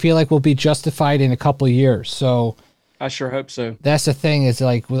side, and I feel like we'll be justified in a couple of years. So I sure hope so. That's the thing, is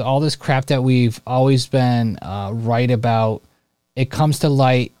like with all this crap that we've always been right about, it comes to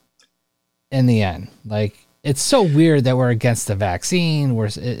light in the end. Like it's so weird that we're against the vaccine. We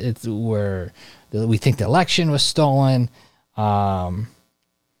think the election was stolen. It's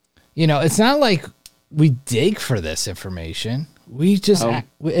not like we dig for this information. We just,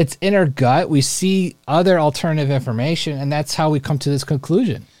 it's in our gut. We see other alternative information, and that's how we come to this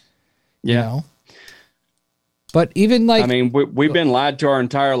conclusion. Yeah. But even we've been lied to our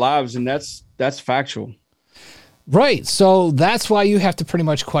entire lives, and that's factual. Right. So that's why you have to pretty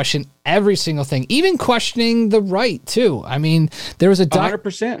much question every single thing, even questioning the right too. I mean, there was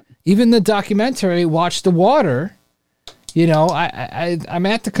 100%. Even the documentary, Watch the Water, I'm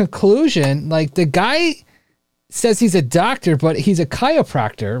at the conclusion, like the guy says he's a doctor, but he's a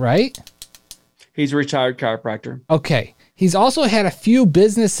chiropractor, right? He's a retired chiropractor. Okay. He's also had a few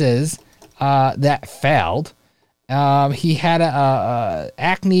businesses that failed. He had a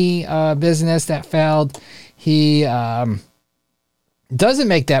acne business that failed. He doesn't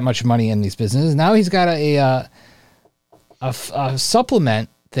make that much money in these businesses. Now he's got a supplement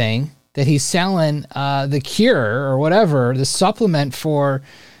thing that he's selling, the cure or whatever, the supplement for,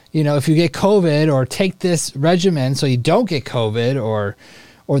 if you get COVID, or take this regimen so you don't get COVID, or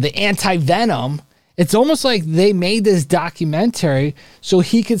the anti-venom. It's almost like they made this documentary so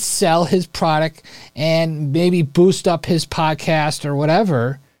he could sell his product and maybe boost up his podcast or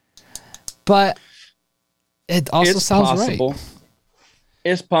whatever. But it also sounds possible. Right.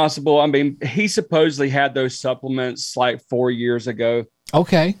 It's possible. I mean, he supposedly had those supplements like 4 years ago.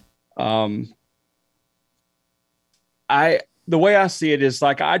 Okay. The way I see it is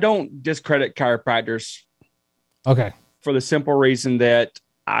like, I don't discredit chiropractors. Okay. For the simple reason that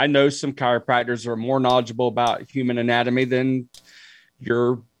I know some chiropractors are more knowledgeable about human anatomy than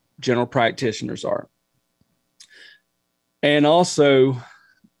your general practitioners are. And also,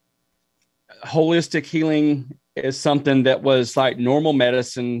 holistic healing is something that was like normal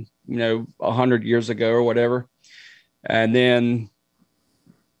medicine, 100 years ago or whatever. And then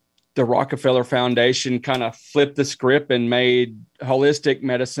the Rockefeller Foundation kind of flipped the script and made holistic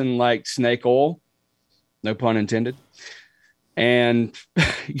medicine like snake oil, no pun intended. And,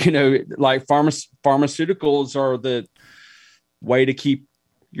 like pharmaceuticals are the way to keep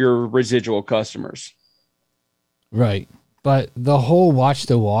your residual customers. Right. But the whole Watch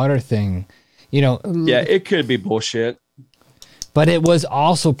the Water thing, yeah, it could be bullshit. But it was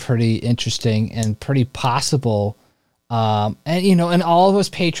also pretty interesting and pretty possible. And all of us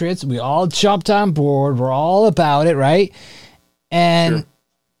patriots, we all jumped on board. We're all about it, right? And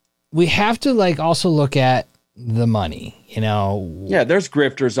we have to also look at the money, Yeah, there's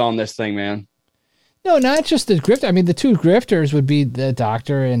grifters on this thing, man. No, not just the grifter. I mean, the two grifters would be the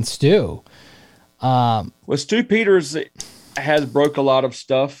doctor and Stu. Well, Stu Peters has broke a lot of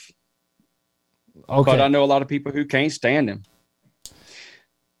stuff. Okay. But I know a lot of people who can't stand him.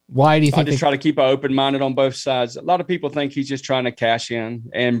 Why do you think? I just try to keep an open minded on both sides. A lot of people think he's just trying to cash in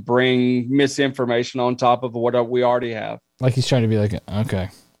and bring misinformation on top of what we already have. Like he's trying to be like, okay.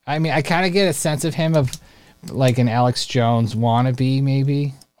 I mean, I kind of get a sense of him of like an Alex Jones wannabe,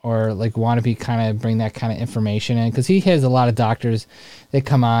 maybe, or like wannabe kind of bring that kind of information in, because he has a lot of doctors that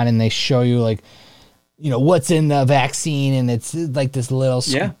come on and they show you like, what's in the vaccine, and it's like this little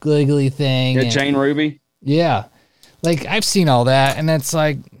squiggly thing. Yeah, Jane Ruby. Yeah. Like, I've seen all that, and it's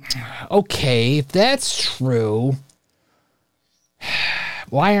like, okay, if that's true,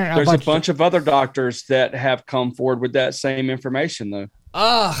 why aren't there's a bunch of other doctors that have come forward with that same information, though.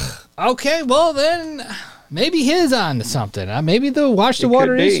 Okay, well, then maybe he's on to something. Maybe the Watch the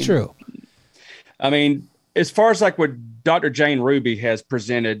Water is true. I mean, as far as like what Dr. Jane Ruby has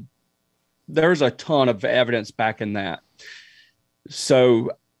presented, there's a ton of evidence backing that.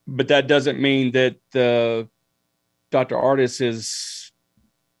 So, but that doesn't mean that the Dr. Ardis's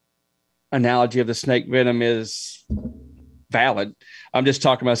analogy of the snake venom is valid. I'm just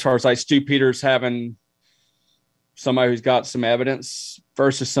talking about as far as like Stu Peters having somebody who's got some evidence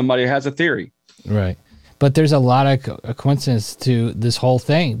versus somebody who has a theory. Right. But there's a lot of coincidence to this whole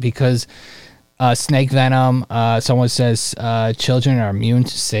thing, because snake venom, someone says children are immune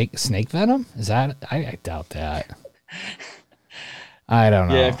to snake venom. Is that? I doubt that. I don't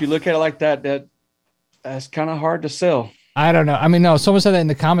know. Yeah, if you look at it like that, that's kind of hard to sell. I don't know. I mean, no, someone said that in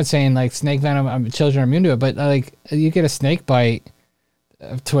the comments saying like snake venom, children are immune to it, but like you get a snake bite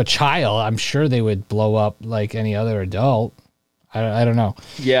to a child, I'm sure they would blow up like any other adult. I don't know.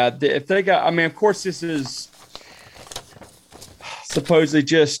 Yeah, if they got, I mean, of course, this is supposedly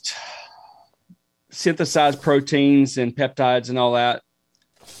just synthesized proteins and peptides and all that.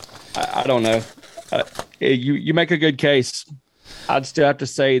 I don't know. You make a good case. I'd still have to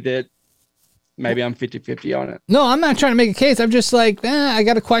say that maybe I'm 50-50 on it. No, I'm not trying to make a case. I'm just like, I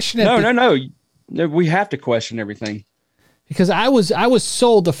got to question it. No. We have to question everything. Because I was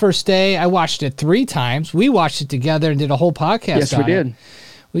sold the first day. I watched it 3 times. We watched it together and did a whole podcast. Yes, we did.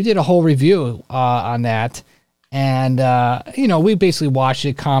 We did a whole review on that, and we basically watched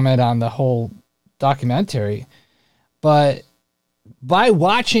it, comment on the whole documentary. But by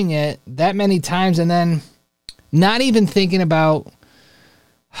watching it that many times and then not even thinking about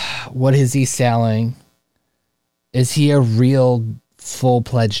what is he selling, is he a real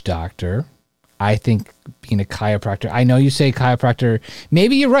full-fledged doctor? I think being a chiropractor, I know you say chiropractor,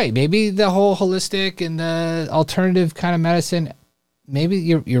 maybe you're right. Maybe the whole holistic and the alternative kind of medicine, maybe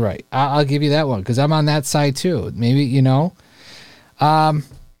you're right. I'll give you that one because I'm on that side too. Maybe,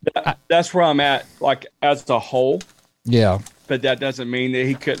 that's where I'm at, like as a whole. Yeah. But that doesn't mean that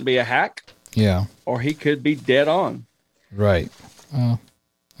he couldn't be a hack. Yeah. Or he could be dead on. Right.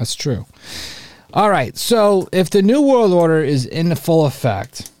 That's true. All right. So if the New World Order is in full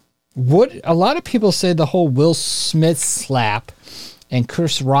effect, what a lot of people say the whole Will Smith slap and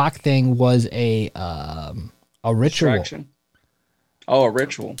Chris Rock thing was a ritual. Distraction. Oh, a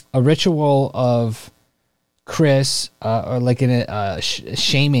ritual. A ritual of Chris, or like in a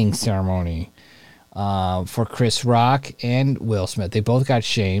shaming ceremony for Chris Rock and Will Smith. They both got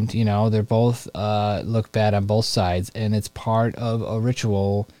shamed. They're both look bad on both sides, and it's part of a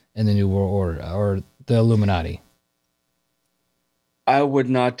ritual in the New World Order or the Illuminati. I would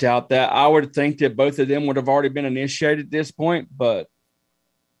not doubt that. I would think that both of them would have already been initiated at this point, but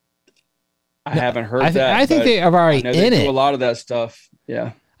I haven't heard that. I think they are already in it. A lot of that stuff.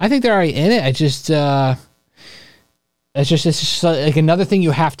 Yeah. I think they're already in it. It's just like another thing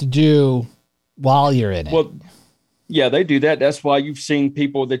you have to do while you're in it. Well, yeah, they do that. That's why you've seen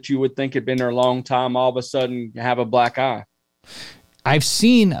people that you would think had been there a long time all of a sudden have a black eye. I've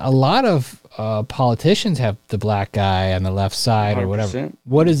seen a lot of politicians have the black guy on the left side 100%. Or whatever.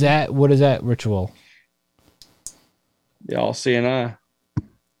 What is that? What is that ritual? Y'all see an eye.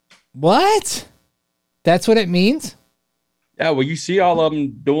 What? That's what it means? Yeah, well, you see all of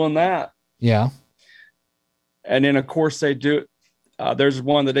them doing that. Yeah. And then, of course, they do. There's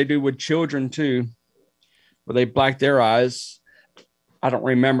one that they do with children, too, where they black their eyes. I don't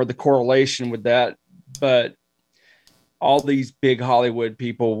remember the correlation with that, but all these big Hollywood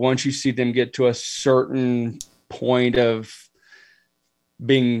people, once you see them get to a certain point of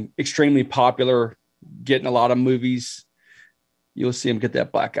being extremely popular, getting a lot of movies, you'll see them get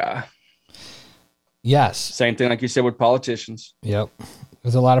that black eye. Yes. Same thing like you said with politicians. Yep.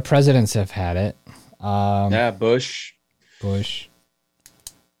 There's a lot of presidents have had it. Bush,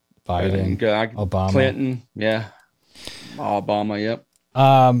 Biden, Obama, Clinton. Yeah. Obama.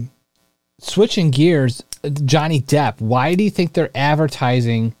 Yep. Switching gears, Johnny Depp, why do you think they're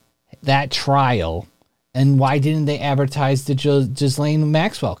advertising that trial, and why didn't they advertise the Ghislaine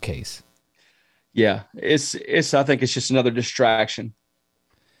Maxwell case? Yeah, it's. I think it's just another distraction.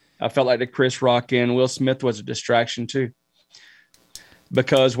 I felt like the Chris Rock and Will Smith was a distraction too,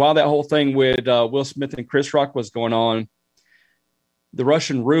 because while that whole thing with Will Smith and Chris Rock was going on, the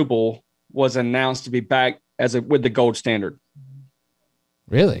Russian ruble was announced to be back with the gold standard.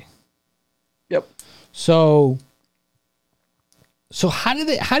 Really? Yep. So how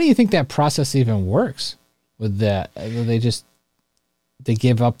do you think that process even works with that? They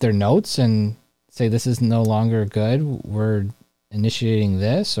give up their notes and say, this is no longer good, we're initiating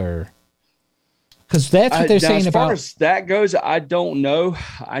this, or because that's what they're saying as far about as that goes, I don't know.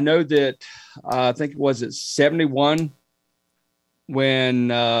 I know that I think it was at 71 when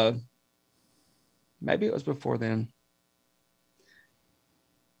maybe it was before then.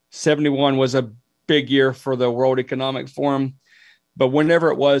 71 was a big year for the World Economic Forum, but whenever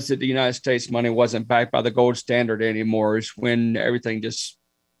it was that the United States money wasn't backed by the gold standard anymore is when everything just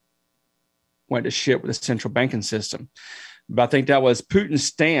went to shit with the central banking system. But I think that was Putin's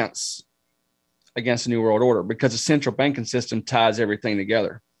stance against the New World Order, because the central banking system ties everything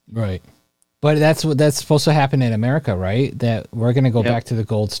together. Right. But that's supposed to happen in America, right? That we're going to go back to the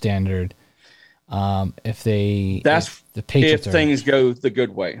gold standard. If the Patriots things go the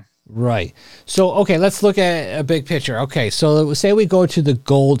good way. Right. So, okay, let's look at a big picture. Okay, so say we go to the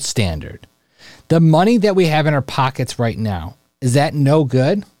gold standard. The money that we have in our pockets right now, is that no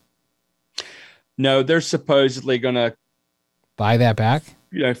good? No, they're supposedly going to buy that back?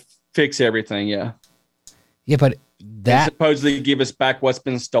 Fix everything, yeah. Yeah, but they supposedly give us back what's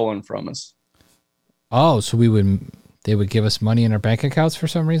been stolen from us. Oh, so they would give us money in our bank accounts for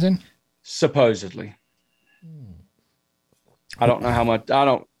some reason? Supposedly. I don't know how much.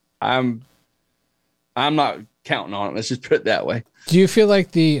 I'm not counting on it. Let's just put it that way. Do you feel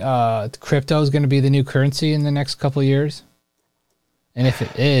like the crypto is going to be the new currency in the next couple of years? And if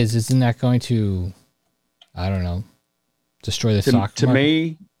it is, isn't that going to, I don't know, destroy the stock To market?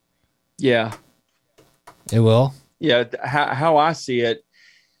 me, yeah. It will. Yeah. How I see it,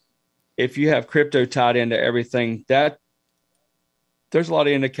 if you have crypto tied into everything, that there's a lot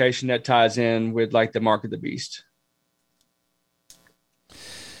of indication that ties in with like the mark of the beast.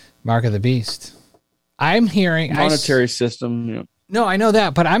 Mark of the beast. I'm hearing monetary system. You know. No, I know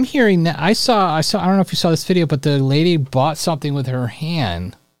that, but I'm hearing that I saw. I don't know if you saw this video, but the lady bought something with her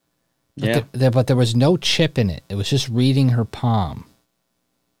hand. But Yeah. but there was no chip in it. It was just reading her palm.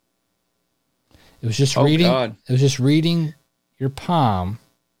 It was just reading. God. It was just reading your palm,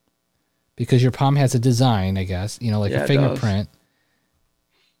 because your palm has a design, I guess. You know, like a fingerprint,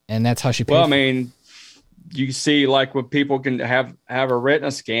 and that's how she paid. Well, I mean, you see, like when people can have a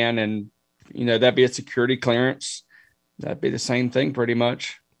retina scan, and you know that'd be a security clearance. That'd be the same thing, pretty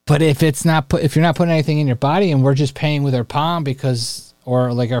much. But if it's not if you're not putting anything in your body, and we're just paying with our palm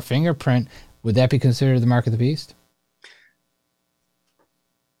or like our fingerprint, would that be considered the mark of the beast?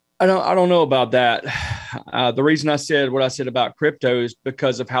 I don't know about that. The reason I said what I said about crypto is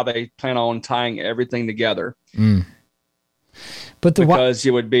because of how they plan on tying everything together. But because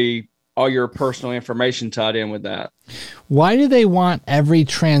it would be all your personal information tied in with that. Why do they want every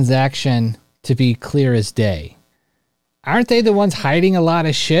transaction to be clear as day? Aren't they the ones hiding a lot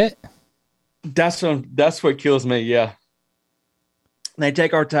of shit? That's what kills me. Yeah. They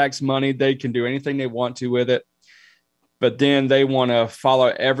take our tax money. They can do anything they want to with it. But then they want to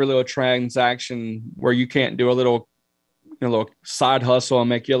follow every little transaction where you can't do a little side hustle and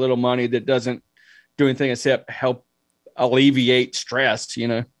make you a little money that doesn't do anything except help alleviate stress, you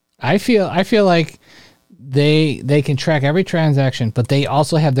know. I feel like they can track every transaction, but they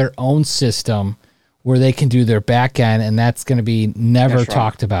also have their own system where they can do their back end, and that's going to be never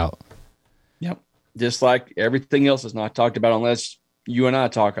talked about. Yep. Just like everything else is not talked about unless you and I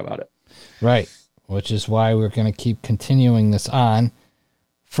talk about it. Right. Which is why we're going to keep continuing this on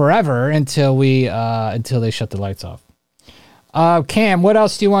forever until they shut the lights off. Cam, what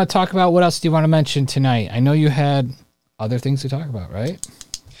else do you want to talk about? What else do you want to mention tonight? I know you had other things to talk about, right?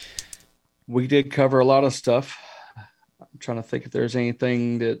 We did cover a lot of stuff. I'm trying to think if there's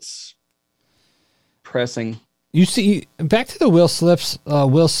anything that's pressing. You see, back to the Will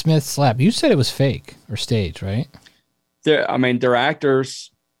Smith slap. You said it was fake or staged, right? They're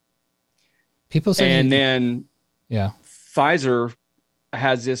actors. People say, and then yeah, Pfizer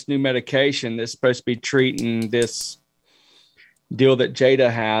has this new medication that's supposed to be treating this deal that Jada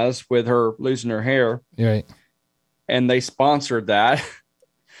has with her losing her hair. Right. And they sponsored that.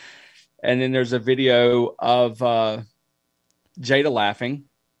 And then there's a video of Jada laughing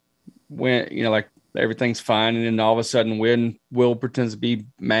when, you know, like everything's fine. And then all of a sudden when Will pretends to be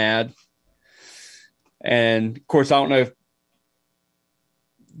mad. And of course, I don't know if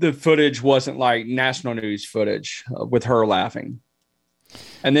the footage wasn't like national news footage with her laughing.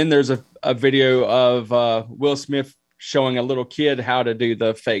 And then there's a video of Will Smith showing a little kid how to do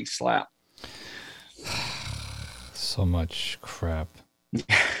the fake slap. So much crap.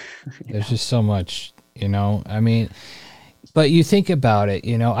 There's just so much, you know. I mean, but you think about it,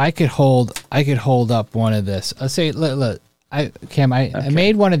 you know. I could hold up one of this. Let's say, look, I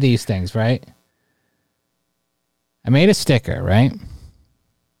made one of these things, right? I made a sticker, right?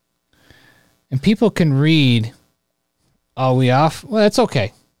 And people can read. Are we off? Well, that's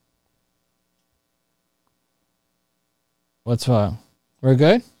okay. What's wrong? We're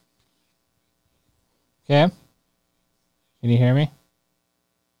good? Cam? Can you hear me?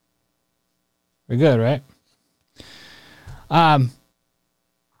 We're good, right?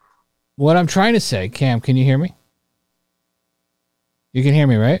 What I'm trying to say, Cam, can you hear me? You can hear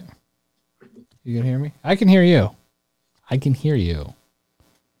me, right? You can hear me? I can hear you. I can hear you.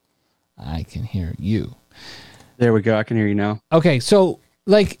 I can hear you. There we go. I can hear you now. Okay, so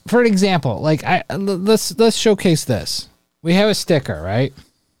like for an example, like let's showcase this. We have a sticker, right?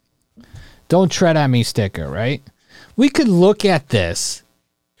 Don't tread on me sticker, right? We could look at this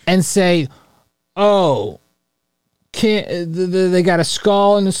and say, oh, they got a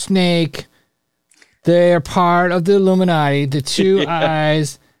skull and a snake. They're part of the Illuminati. The two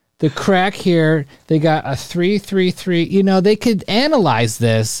eyes, the crack here. They got a 333. You know, they could analyze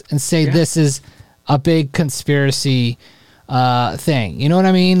this and say this is a big conspiracy thing. You know what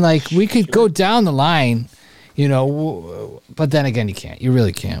I mean? Like we could go down the line, you know, but then again, you can't. You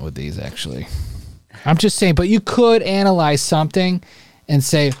really can't with these, actually. I'm just saying, but you could analyze something and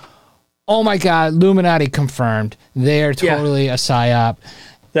say, oh my God, Illuminati confirmed. They're totally a psyop.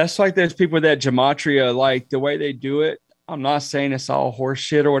 That's like those people with that gematria, like the way they do it. I'm not saying it's all horse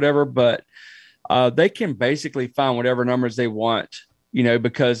shit or whatever, but they can basically find whatever numbers they want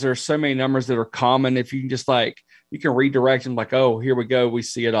because there's so many numbers that are common. If you can just you can redirect them oh, here we go. We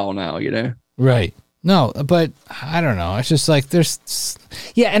see it all now, Right. No, but I don't know. It's just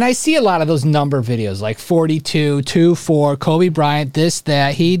and I see a lot of those number videos, like 42, 2, 4, Kobe Bryant, this,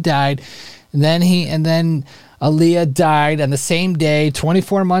 that, he died. And then Aaliyah died on the same day,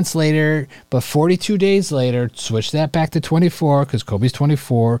 24 months later, but 42 days later, switch that back to 24 because Kobe's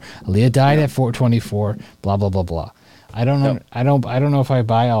 24. Aaliyah died at 424, blah, blah, blah, blah. I don't know. I don't know if I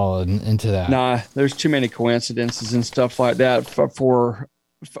buy all into that. Nah, there's too many coincidences and stuff like that for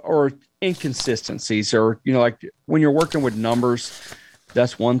inconsistencies, or when you're working with numbers,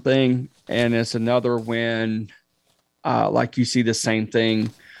 that's one thing, and it's another when you see the same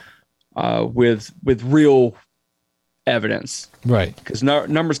thing with real evidence, right? Because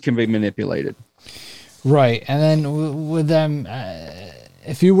numbers can be manipulated, right? And then with them,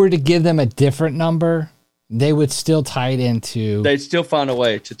 if you were to give them a different number, they would still tie it into. They'd still find a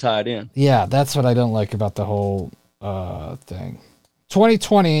way to tie it in. Yeah, that's what I don't like about the whole thing.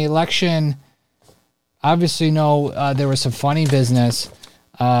 2020 election, obviously, there was some funny business.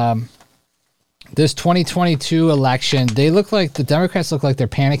 This 2022 election, the Democrats look like they're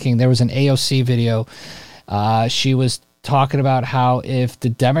panicking. There was an AOC video. She was talking about how if the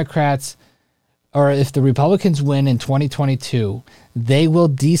Democrats or if the Republicans win in 2022, they will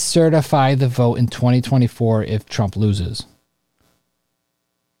decertify the vote in 2024 if Trump loses.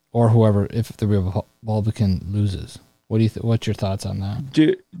 Or if the Republican loses. What do you what's your thoughts on that?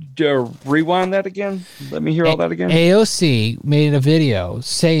 Do rewind that again. Let me hear all that again. AOC made a video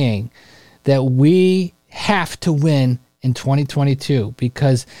saying that we have to win in 2022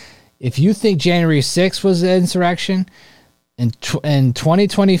 because if you think January 6th was the insurrection, and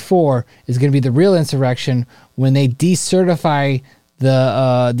 2024 is going to be the real insurrection when they decertify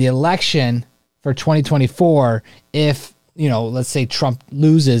the election for 2024. If let's say Trump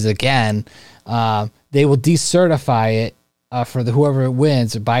loses again. They will decertify it for whoever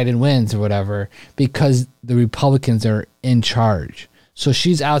wins, or Biden wins or whatever, because the Republicans are in charge. So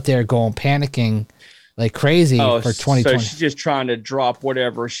she's out there panicking like crazy for 2020. So she's just trying to drop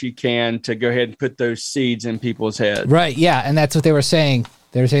whatever she can to go ahead and put those seeds in people's heads. Right, yeah, and that's what they were saying.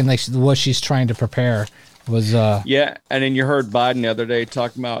 They were saying what she's trying to prepare was... Yeah, and then you heard Biden the other day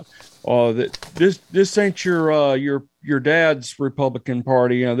talking about, this ain't your dad's Republican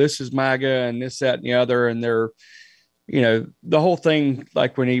Party. This is MAGA and this, that, and the other. And they're, the whole thing,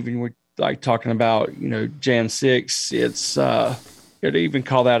 when we're talking about, Jan 6, it's, to even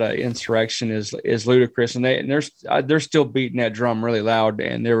call that an insurrection is ludicrous. And they're still beating that drum really loud.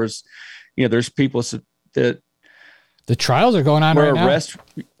 And there was, there's people that the trials are going on right now.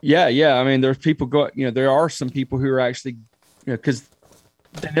 Yeah. I mean, there's people there are some people who are actually, because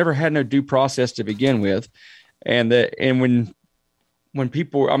they never had no due process to begin with. And when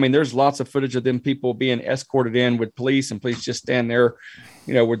people, I mean, there's lots of footage of them people being escorted in with police, and police just stand there,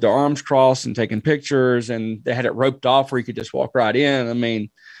 with their arms crossed and taking pictures, and they had it roped off where you could just walk right in. I mean,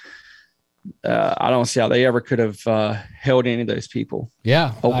 I don't see how they ever could have held any of those people.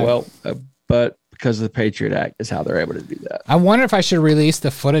 Yeah. But because of the Patriot Act is how they're able to do that. I wonder if I should release the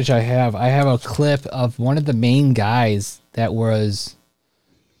footage I have. I have a clip of one of the main guys that was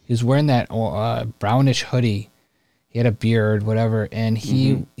wearing that brownish hoodie. He had a beard, whatever, and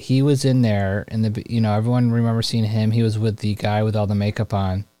he was in there, and everyone remembers seeing him. He was with the guy with all the makeup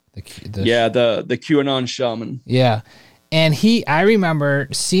on. The QAnon shaman. Yeah, and I remember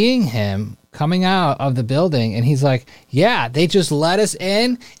seeing him coming out of the building, and he's like, "Yeah, they just let us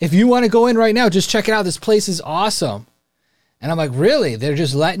in. If you want to go in right now, just check it out. This place is awesome." And I'm like, "Really? They're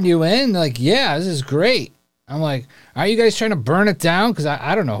just letting you in?" They're like, "Yeah, this is great." I'm like, "Are you guys trying to burn it down?" Because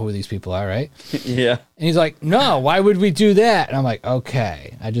I don't know who these people are, right? Yeah. And he's like, "No, why would we do that?" And I'm like,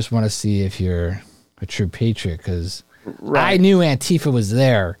 "Okay, I just want to see if you're a true patriot," because I knew Antifa was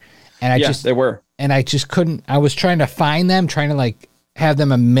there, and they were, and I just couldn't. I was trying to find them, trying to have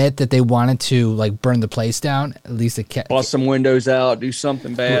them admit that they wanted to burn the place down. At least it kept bust some windows out, do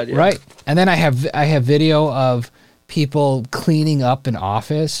something bad, right? And then I have video of people cleaning up an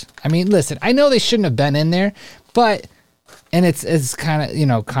office. I mean, listen, I know they shouldn't have been in there, but it's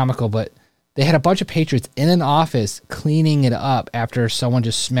kind of comical, but they had a bunch of patriots in an office cleaning it up after someone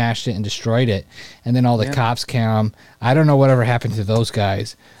just smashed it and destroyed it, and then all the cops came. I don't know whatever happened to those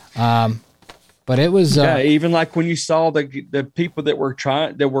guys, but it was even when you saw the people that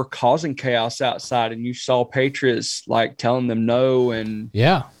were causing chaos outside, and you saw patriots telling them no and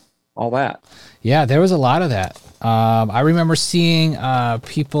all that. Yeah, there was a lot of that. I remember seeing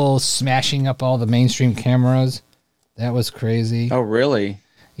people smashing up all the mainstream cameras. That was crazy. Oh, really?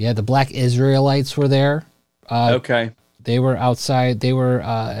 Yeah, the Black Israelites were there. Okay. They were outside. They were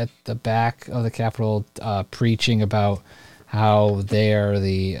at the back of the Capitol preaching about how they are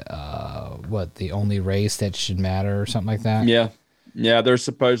the only race that should matter or something like that. Yeah. Yeah, they're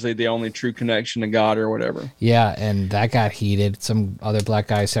supposedly the only true connection to God or whatever. Yeah, and that got heated. Some other black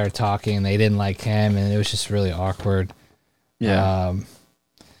guys started talking, and they didn't like him, and it was just really awkward. Yeah.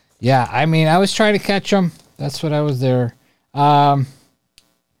 Yeah, I mean, I was trying to catch them. That's what I was there. Yeah,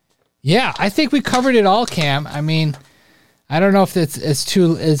 I think we covered it all, Cam. I mean, I don't know if it's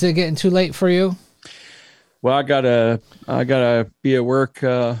too. Is it getting too late for you? Well, I gotta be at work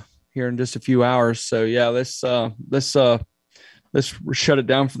here in just a few hours. So yeah, let's shut it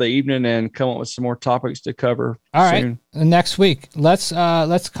down for the evening and come up with some more topics to cover. All soon. right, next week. Let's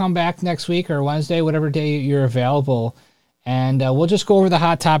come back next week or Wednesday, whatever day you're available, and we'll just go over the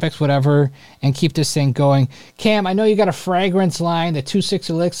hot topics, whatever, and keep this thing going. Cam, I know you got a fragrance line, the 2-6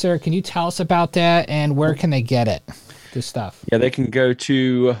 Elixir. Can you tell us about that and where can they get it? This stuff. Yeah, they can go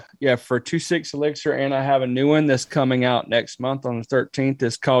to for 2-6 Elixir, and I have a new one that's coming out next month on the 13th.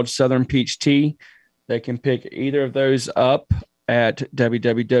 It's called Southern Peach Tea. They can pick either of those up at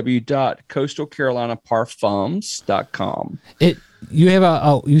www.coastalcarolinaparfums.com.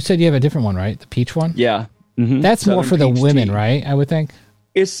 You said you have a different one, right? The peach one? Yeah. Mm-hmm. That's Southern more for the women, tea. Right? I would think.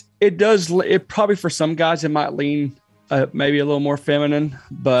 It probably for some guys it might lean maybe a little more feminine,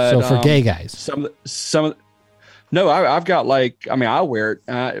 but so for gay guys, no, I've got I wear it.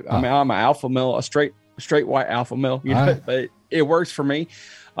 I mean, I'm an alpha male, a straight white alpha male, but it works for me.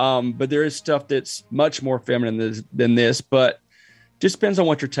 But there is stuff that's much more feminine than this, but just depends on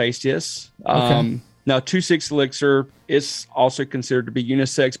what your taste is. Okay. Now, 2-6 Elixir is also considered to be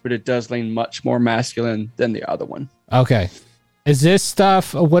unisex, but it does lean much more masculine than the other one. Okay. Is this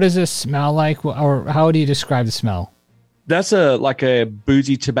stuff, what does this smell like? Or how do you describe the smell? That's like a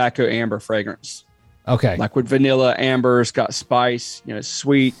boozy tobacco amber fragrance. Okay. Like with vanilla, amber, it's got spice,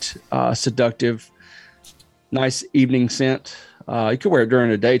 sweet, seductive, nice evening scent. You could wear it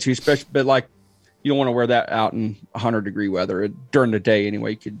during the day too, especially, but you don't want to wear that out in 100-degree weather. During the day anyway,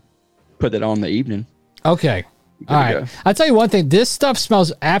 you could put it on in the evening. Okay. All right. I'll tell you one thing. This stuff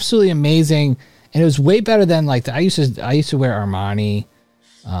smells absolutely amazing, and it was way better than I used to wear Armani.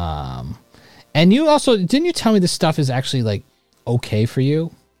 And you also didn't you tell me this stuff is actually okay for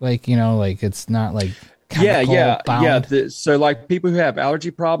you? It's not bound. So people who have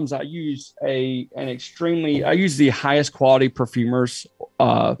allergy problems, I use I use the highest quality perfumers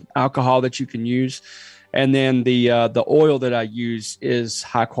alcohol that you can use, and then the oil that I use is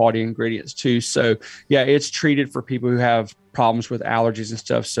high quality ingredients too. So yeah, it's treated for people who have problems with allergies and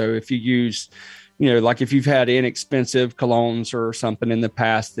stuff. So if you use, if you've had inexpensive colognes or something in the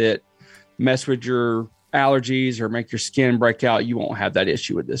past that mess with your allergies or make your skin break out, you won't have that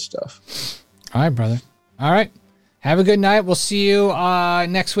issue with this stuff. All right, brother. All right. Have a good night. We'll see you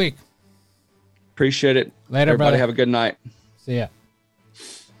next week. Appreciate it. Later, everybody, brother. Have a good night. See ya.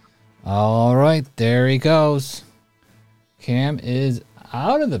 All right. There he goes. Cam is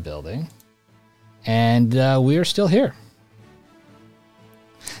out of the building, and we are still here.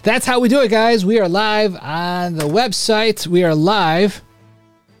 That's how we do it, guys. We are live on the website. We are live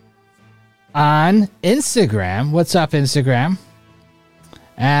on Instagram. What's up, Instagram?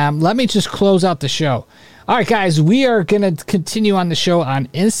 Let me just close out the show. All right, guys, we are going to continue on the show on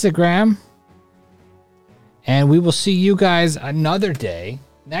Instagram, and we will see you guys another day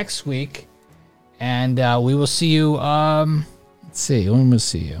next week, and we will see you, let's see, when we'll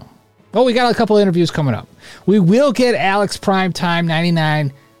see you. Oh, we got a couple interviews coming up. We will get Alex Primetime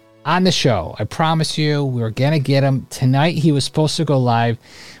 99 on the show. I promise you, we're going to get him. Tonight, he was supposed to go live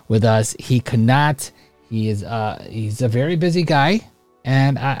with us. He could not. He's a very busy guy,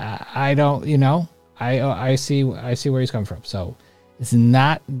 and I don't, I see where he's coming from. So it's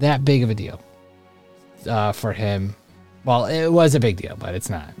not that big of a deal for him. Well, it was a big deal, but it's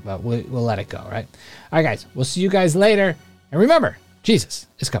not. But we'll let it go, right? All right, guys. We'll see you guys later. And remember, Jesus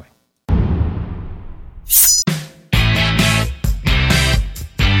is coming.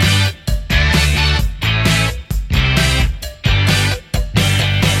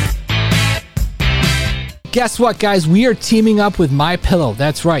 Guess what, guys? We are teaming up with MyPillow.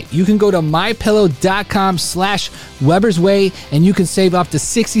 That's right. You can go to mypillow.com/Weber's Way and you can save up to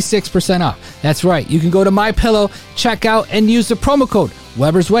 66% off. That's right. You can go to MyPillow, check out, and use the promo code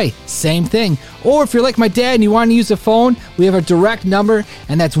Weber's Way. Same thing. Or if you're like my dad and you want to use the phone, we have a direct number,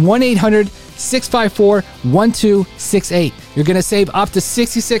 and that's 1-800 654-1268. You're going to save up to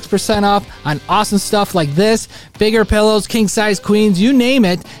 66% off on awesome stuff like this, bigger pillows, king size queens, you name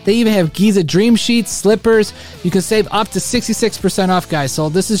it. They even have Giza Dream Sheets, slippers. You can save up to 66% off, guys. So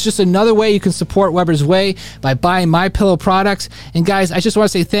this is just another way you can support Weber's Way by buying MyPillow products. And guys, I just want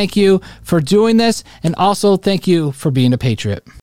to say thank you for doing this, and also thank you for being a patriot.